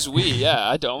far. Who's we? Yeah,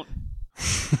 I don't.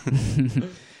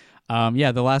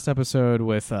 The last episode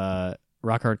with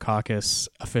Rock Hard Caucus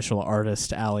official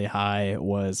artist Ali High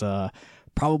was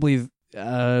probably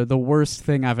the worst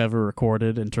thing I've ever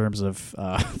recorded in terms of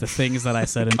the things that I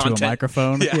said into a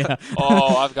microphone. Yeah.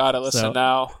 Oh, I've got to listen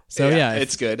now. So yeah,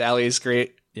 it's good. Ali is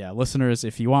great. Yeah, listeners,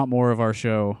 if you want more of our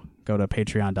show, go to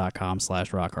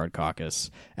patreon.com/rockhardcaucus.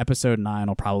 Episode 9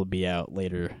 will probably be out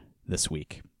later this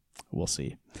week. We'll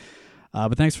see.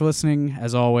 But thanks for listening.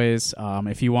 As always,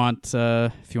 if you want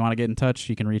to get in touch,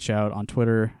 you can reach out on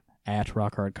Twitter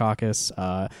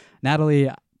 @rockhardcaucus. Natalie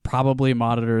probably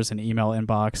monitors an email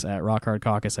inbox at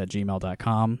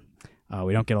rockhardcaucus@gmail.com.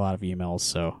 We don't get a lot of emails,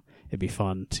 so it'd be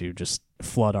fun to just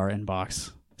flood our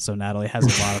inbox. So Natalie has a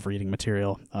lot of reading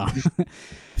material.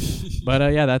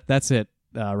 But that's it.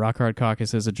 Rock Hard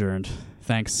Caucus is adjourned.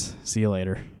 Thanks. See you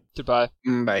later. Goodbye.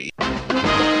 Bye.